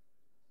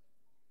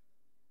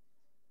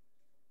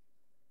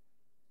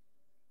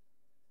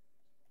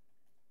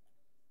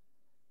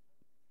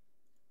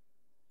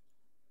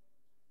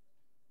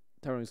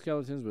 Towering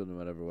skeletons, wielding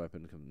whatever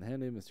weapon comes in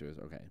handy. Mysterious.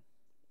 Okay.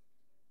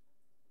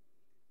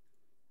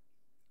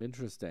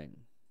 Interesting.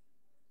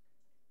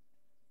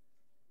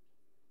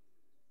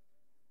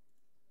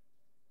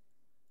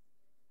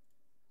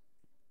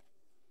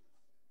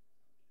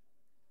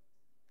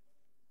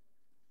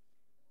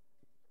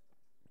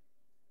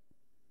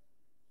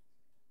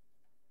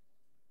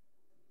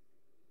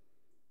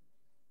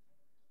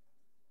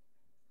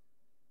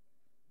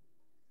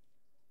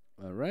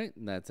 All right,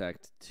 and that's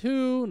Act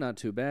 2, not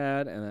too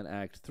bad. And then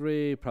Act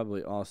 3,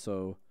 probably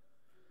also...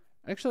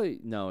 Actually,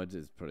 no, it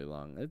is pretty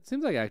long. It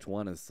seems like Act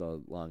 1 is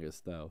the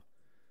longest, though.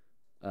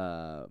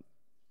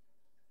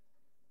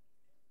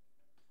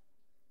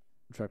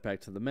 Trek back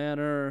to the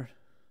manor.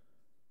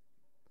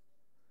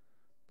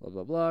 Blah,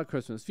 blah, blah.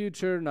 Christmas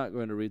future. Not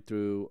going to read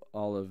through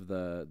all of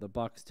the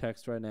box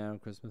text right now.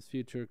 Christmas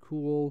future,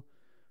 cool.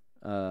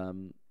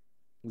 The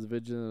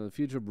Vision of the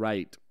Future,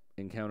 right.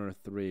 Encounter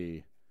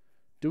 3.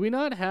 Do we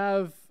not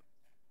have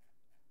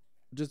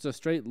just a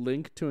straight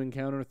link to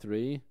Encounter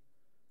 3?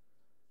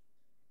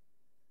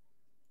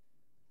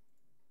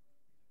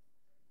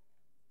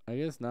 I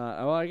guess not.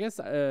 Well, I guess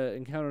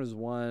Encounters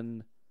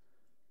 1...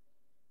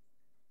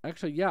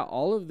 Actually, yeah,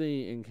 all of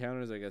the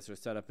encounters, I guess, are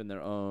set up in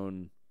their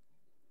own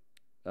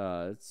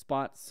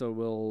spots, so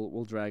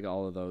we'll drag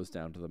all of those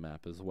down to the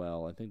map as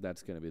well. I think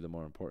that's going to be the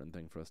more important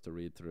thing for us to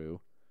read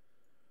through.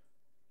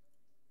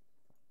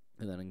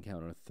 And then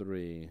Encounter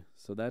 3.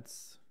 So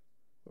that's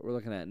what we're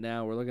looking at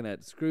now. We're looking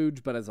at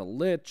Scrooge, but as a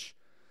lich.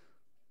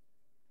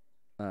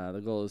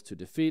 The goal is to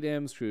defeat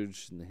him.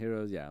 Scrooge and the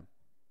heroes, yeah.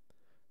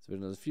 So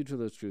in the future,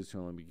 those Scrooge can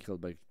only be killed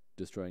by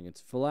destroying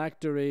its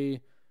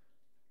phylactery.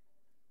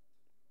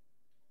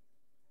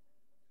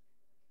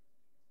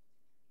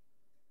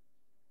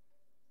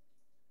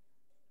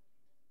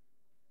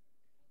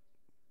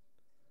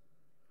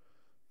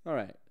 All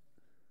right.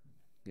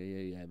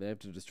 Yeah. They have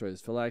to destroy his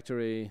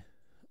phylactery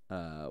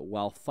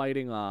while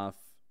fighting off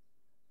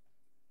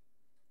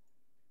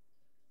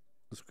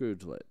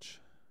Scrooge Lich.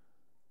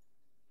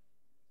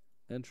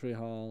 Entry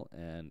Hall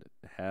and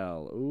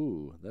Hell.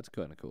 Ooh, that's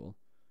kind of cool.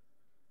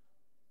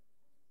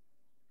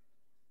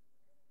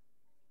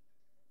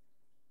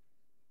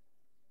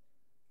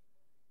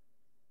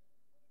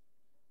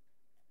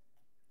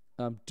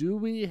 Do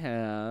we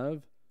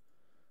have...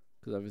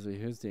 Because obviously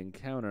here's the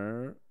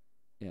encounter.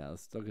 Yeah,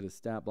 let's look at his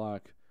stat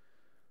block.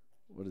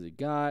 What does he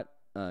got?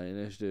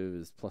 Initiative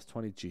is plus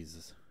 20.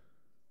 Jesus.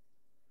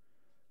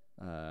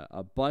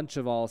 A bunch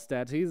of all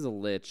stats. He's a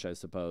Lich, I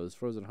suppose.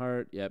 Frozen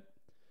Heart. Yep.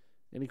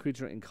 Any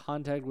creature in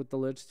contact with the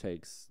Lich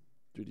takes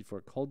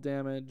 3d4 cold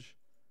damage.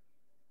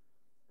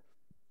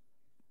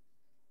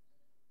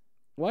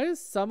 Why is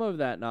some of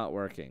that not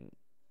working?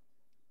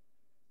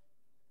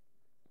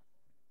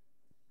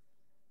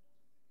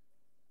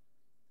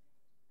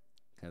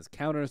 Has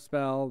counter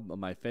spell,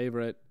 my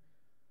favorite.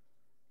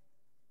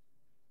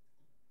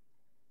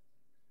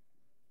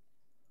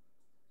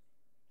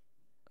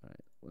 All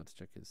right, let's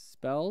check his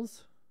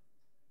spells.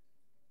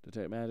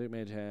 Detect magic,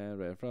 mage hand,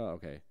 ray of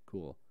frost. Okay,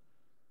 cool.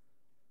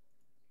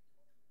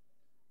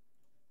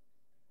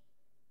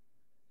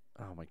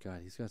 Oh my god,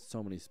 he's got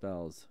so many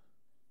spells.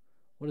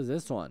 What is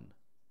this one?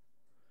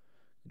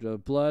 Draw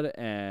blood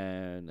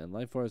and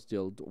life force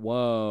deal.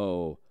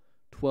 Whoa,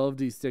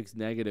 12d6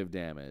 negative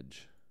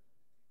damage.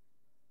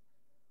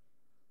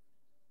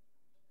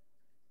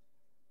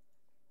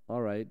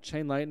 All right,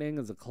 Chain Lightning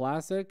is a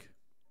classic.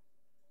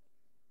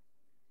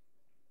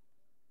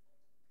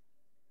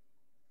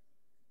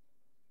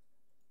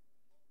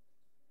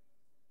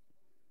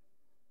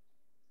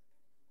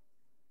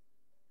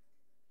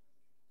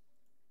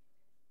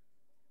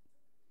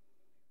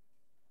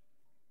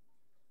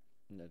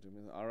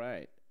 All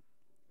right.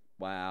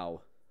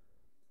 Wow.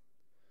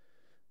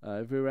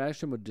 If your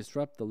reaction would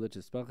disrupt the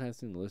Lich's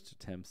spellcasting, the Lich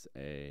attempts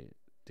a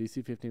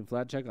DC 15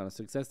 flat check. On a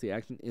success, the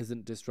action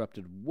isn't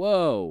disrupted.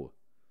 Whoa!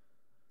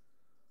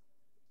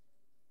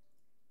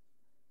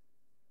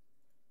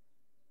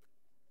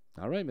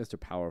 All right, Mr.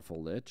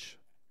 Powerful Lich.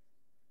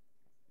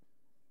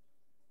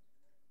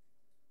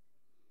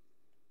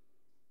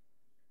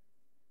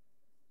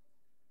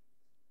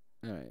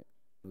 All right.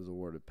 There's a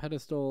warded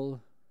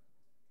pedestal.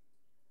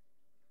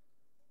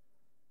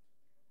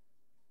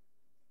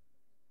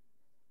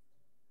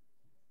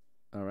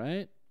 All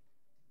right.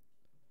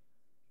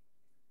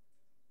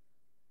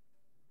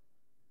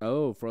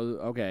 Oh,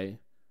 okay.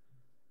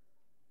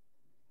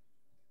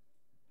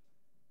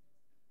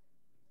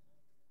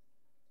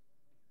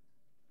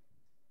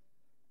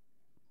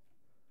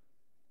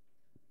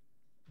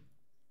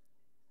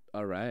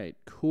 All right,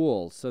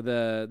 cool. So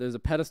there's a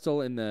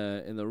pedestal in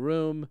the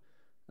room.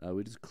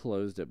 We just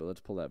closed it, but let's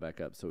pull that back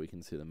up so we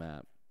can see the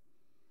map.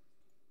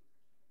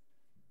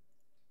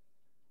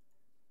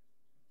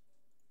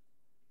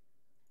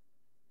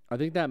 I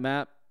think that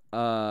map,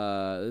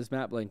 this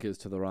map link is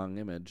to the wrong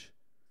image.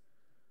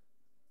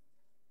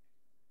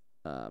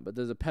 But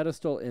there's a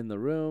pedestal in the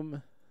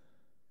room,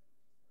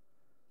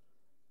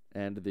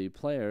 and the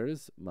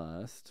players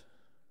must...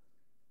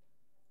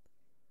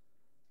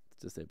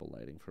 Let's disable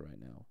lighting for right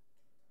now.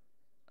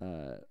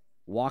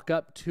 Walk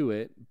up to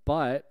it,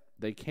 but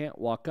they can't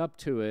walk up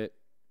to it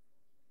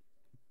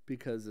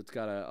because it's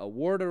got a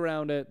ward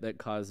around it that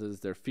causes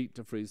their feet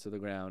to freeze to the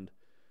ground,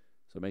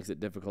 so it makes it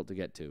difficult to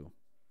get to.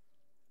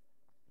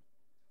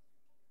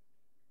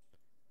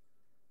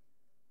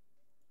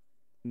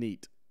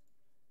 Neat.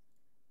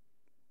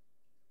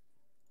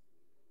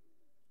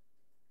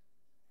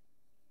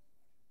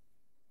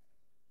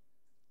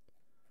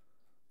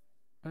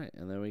 All right,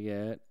 and then we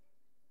get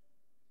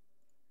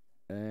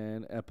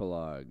an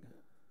epilogue.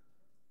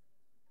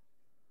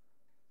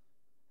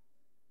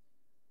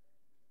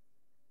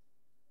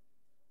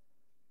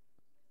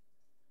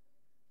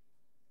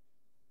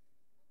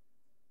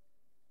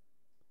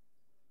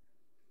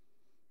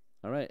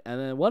 All right, and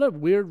then what a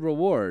weird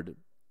reward.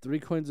 3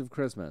 coins of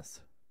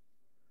Christmas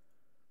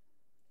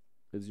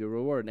is your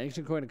reward. An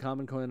ancient coin, a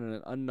common coin, and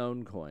an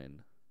unknown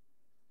coin.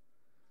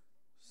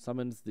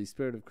 Summons the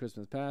spirit of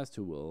Christmas past,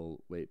 who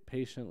will wait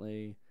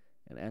patiently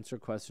and answer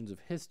questions of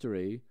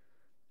history.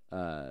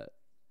 I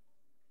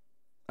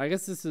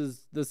guess this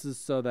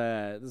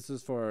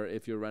is for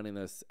if you're running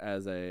this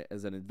as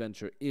an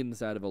adventure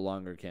inside of a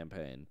longer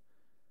campaign.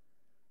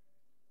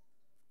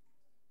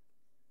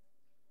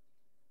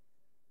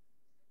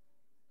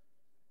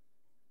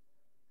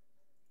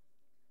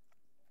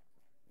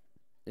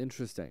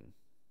 Interesting.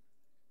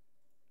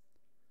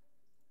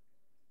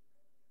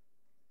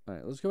 All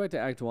right, let's go back to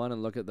Act 1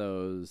 and look at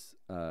those,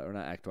 or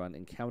not Act 1,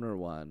 Encounter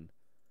 1.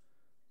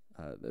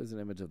 There's an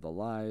image of the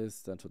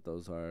lies. That's what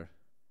those are.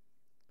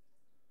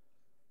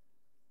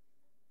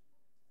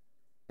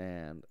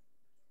 And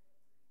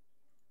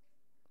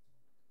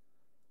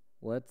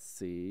let's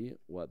see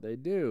what they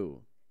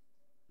do.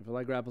 If a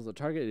lie grapples a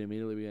target, it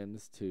immediately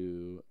begins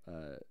to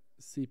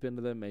seep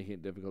into them, making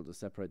it difficult to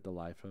separate the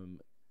lie from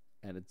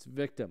and its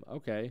victim.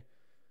 Okay.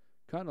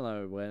 Caught in a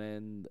lie,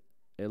 when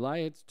a lie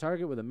hits a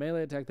target with a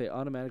melee attack, they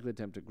automatically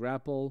attempt to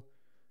grapple.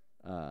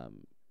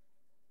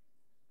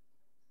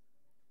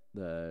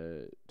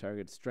 The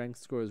target's strength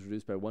score is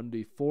reduced by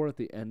 1d4 at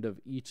the end of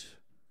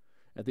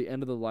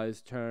the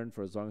live's turn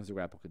for as long as the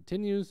grapple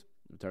continues.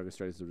 The target's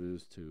strength is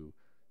reduced to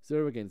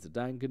 0 against the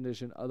dying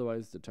condition.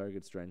 Otherwise, the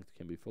target's strength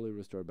can be fully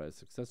restored by a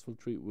successful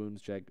treat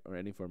wounds check or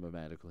any form of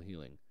magical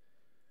healing.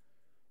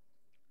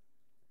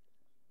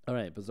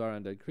 Alright, bizarre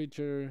undead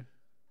creature.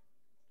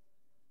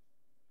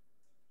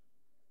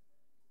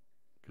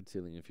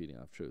 Concealing and feeding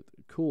off truth.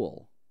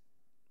 Cool.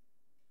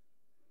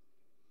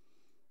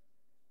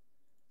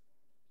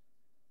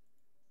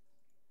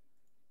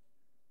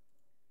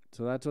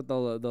 So that's what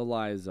the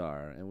lies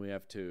are, and we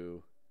have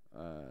to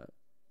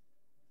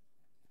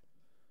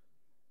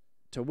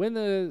win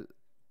the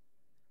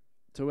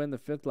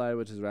fifth lie,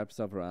 which is wrap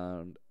itself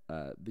around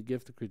the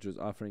gift the creature is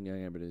offering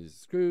young Ebenezer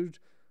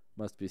Scrooge,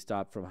 must be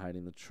stopped from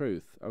hiding the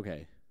truth.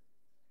 Okay.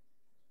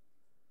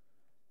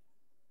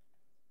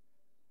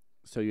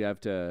 So you have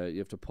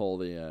to pull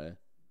the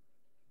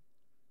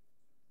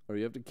or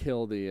you have to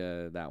kill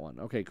the that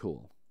one. Okay,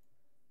 cool.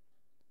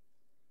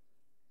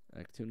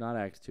 Act 2, not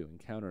Act 2,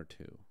 Encounter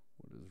 2.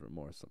 What does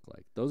remorse look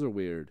like? Those are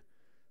weird.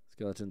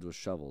 Skeletons with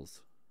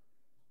shovels.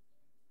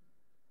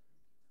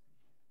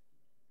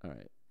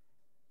 Alright.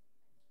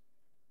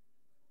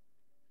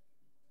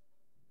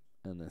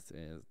 And this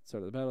is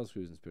start of the battle.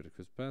 Scrooge and Spirit of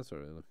Christmas Past.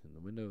 Or look in the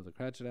window of the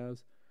Cratchit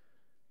House.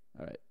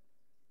 Alright.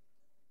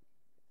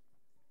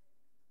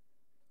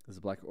 There's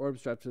a black orb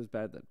strapped to his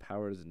bed that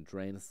powers and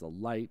drains the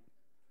light.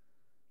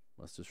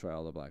 Must destroy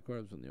all the black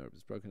orbs. When the orb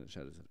is broken, it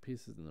shatters into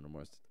pieces, and the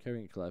remorse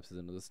carrying it collapses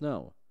into the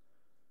snow.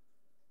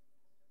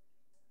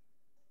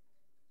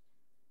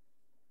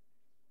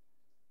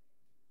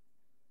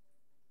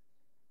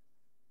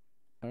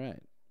 All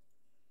right.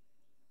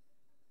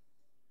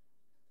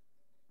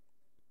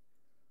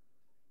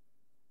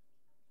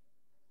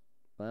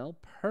 Well,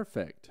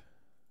 perfect.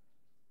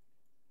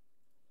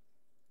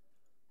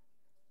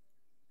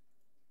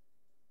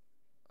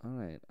 All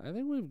right. I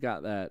think we've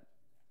got that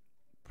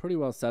pretty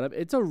well set up.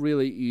 It's a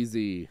really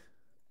easy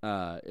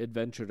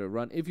adventure to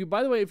run. If you,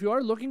 by the way, if you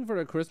are looking for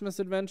a Christmas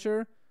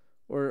adventure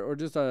or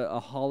just a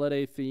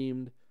holiday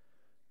themed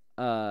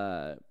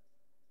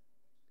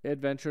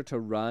adventure to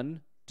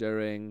run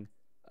during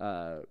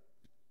right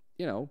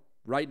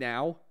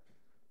now,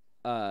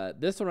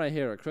 this one right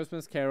here, A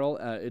Christmas Carol,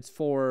 it's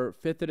for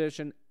 5th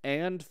edition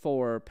and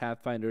for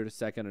Pathfinder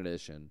 2nd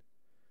edition.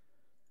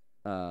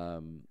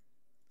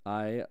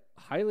 I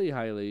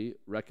highly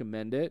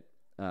recommend it.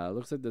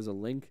 Looks like there's a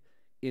link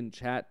in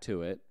chat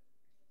to it,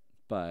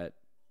 but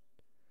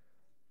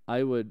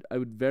I would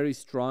very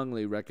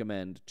strongly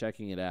recommend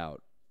checking it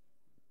out.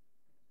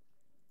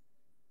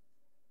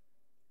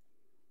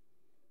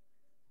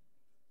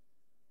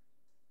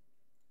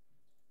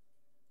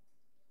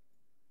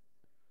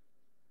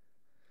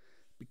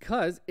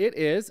 Because it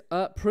is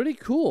pretty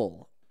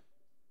cool.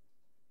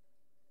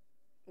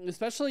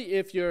 Especially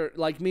if you're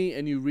like me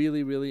and you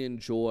really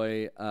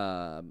enjoy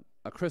A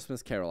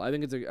Christmas Carol. I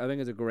think it's a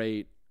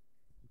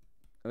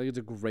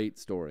great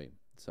story.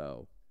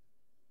 So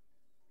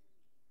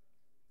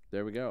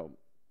there we go.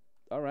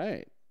 All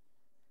right.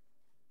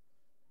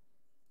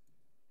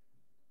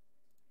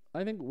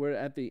 I think we're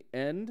at the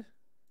end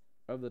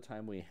of the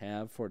time we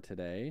have for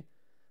today.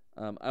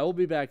 I will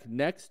be back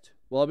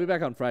I'll be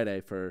back on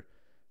Friday for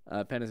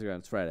Fantasy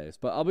Grounds Fridays,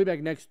 but I'll be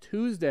back next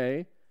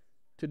Tuesday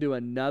to do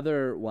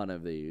another one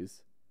of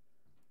these.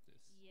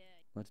 Yeah.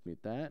 Let's mute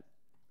that.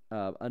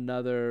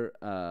 Another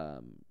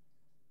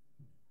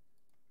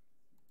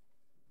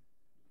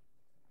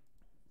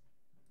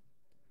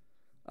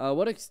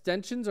what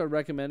extensions are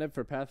recommended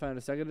for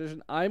Pathfinder 2nd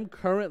Edition? I'm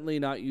currently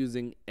not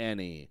using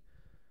any.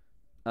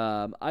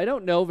 I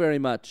don't know very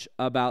much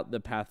about the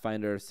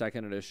Pathfinder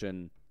 2nd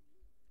Edition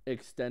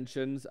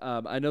extensions.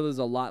 I know there's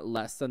a lot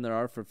less than there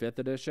are for 5th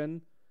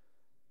Edition.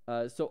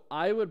 So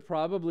I would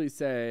probably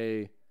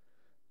say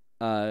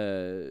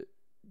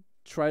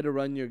try to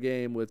run your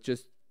game with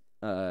just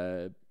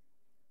the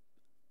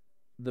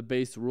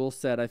base rule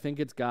set. I think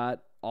it's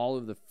got all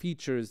of the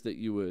features that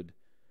you would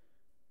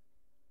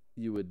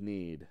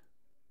need.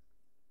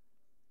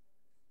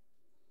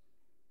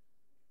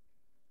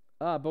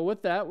 But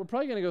with that, we're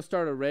probably going to go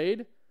start a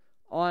raid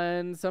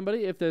on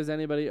somebody if there's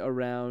anybody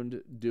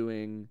around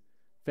doing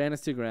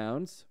Fantasy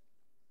Grounds.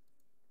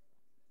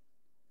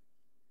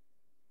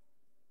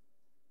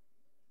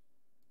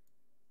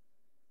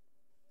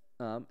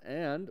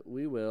 And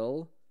we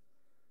will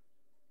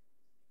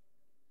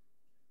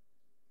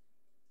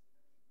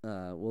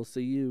we'll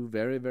see you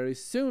very, very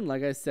soon.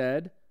 Like I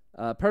said,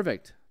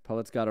 perfect.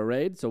 Paulette's got a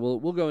raid, so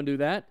we'll go and do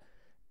that.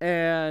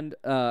 And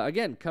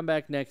again, come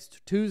back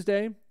next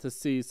Tuesday to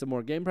see some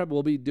more game prep.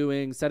 We'll be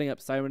setting up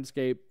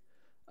Sirenscape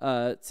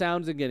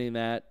sounds and getting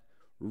that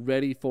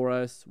ready for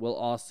us. We'll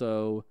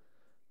also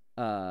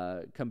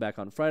come back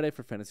on Friday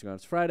for Fantasy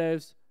Grounds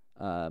Fridays.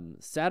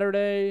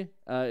 Saturday,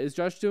 is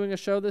Josh doing a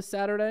show this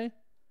Saturday?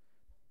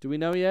 Do we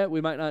know yet?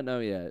 We might not know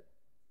yet.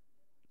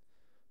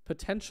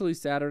 Potentially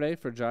Saturday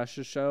for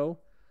Josh's show.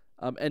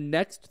 And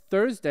next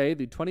Thursday,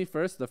 the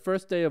 21st, the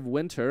first day of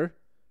winter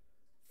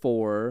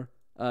for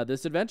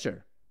this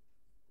adventure.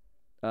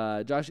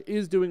 Josh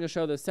is doing a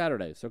show this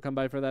Saturday, so come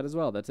by for that as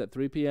well. That's at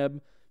 3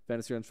 p.m.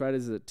 Fantasy Rounds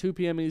Fridays is at 2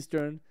 p.m.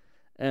 Eastern,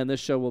 and this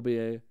show will be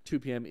a 2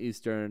 p.m.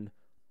 Eastern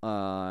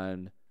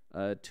on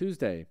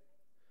Tuesday.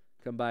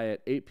 Come by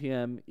at 8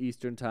 p.m.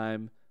 Eastern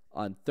Time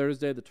on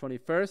Thursday the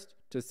 21st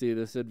to see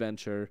this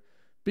adventure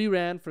be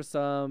ran for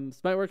some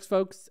Smiteworks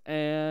folks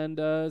and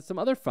some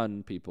other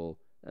fun people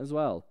as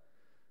well.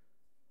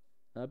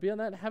 Beyond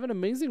that, have an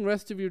amazing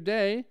rest of your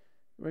day.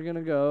 We're going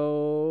to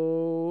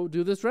go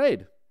do this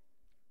raid.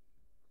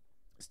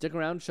 Stick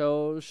around,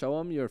 show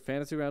them your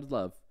Fantasy Rounds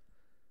love.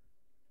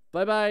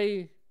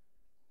 Bye-bye.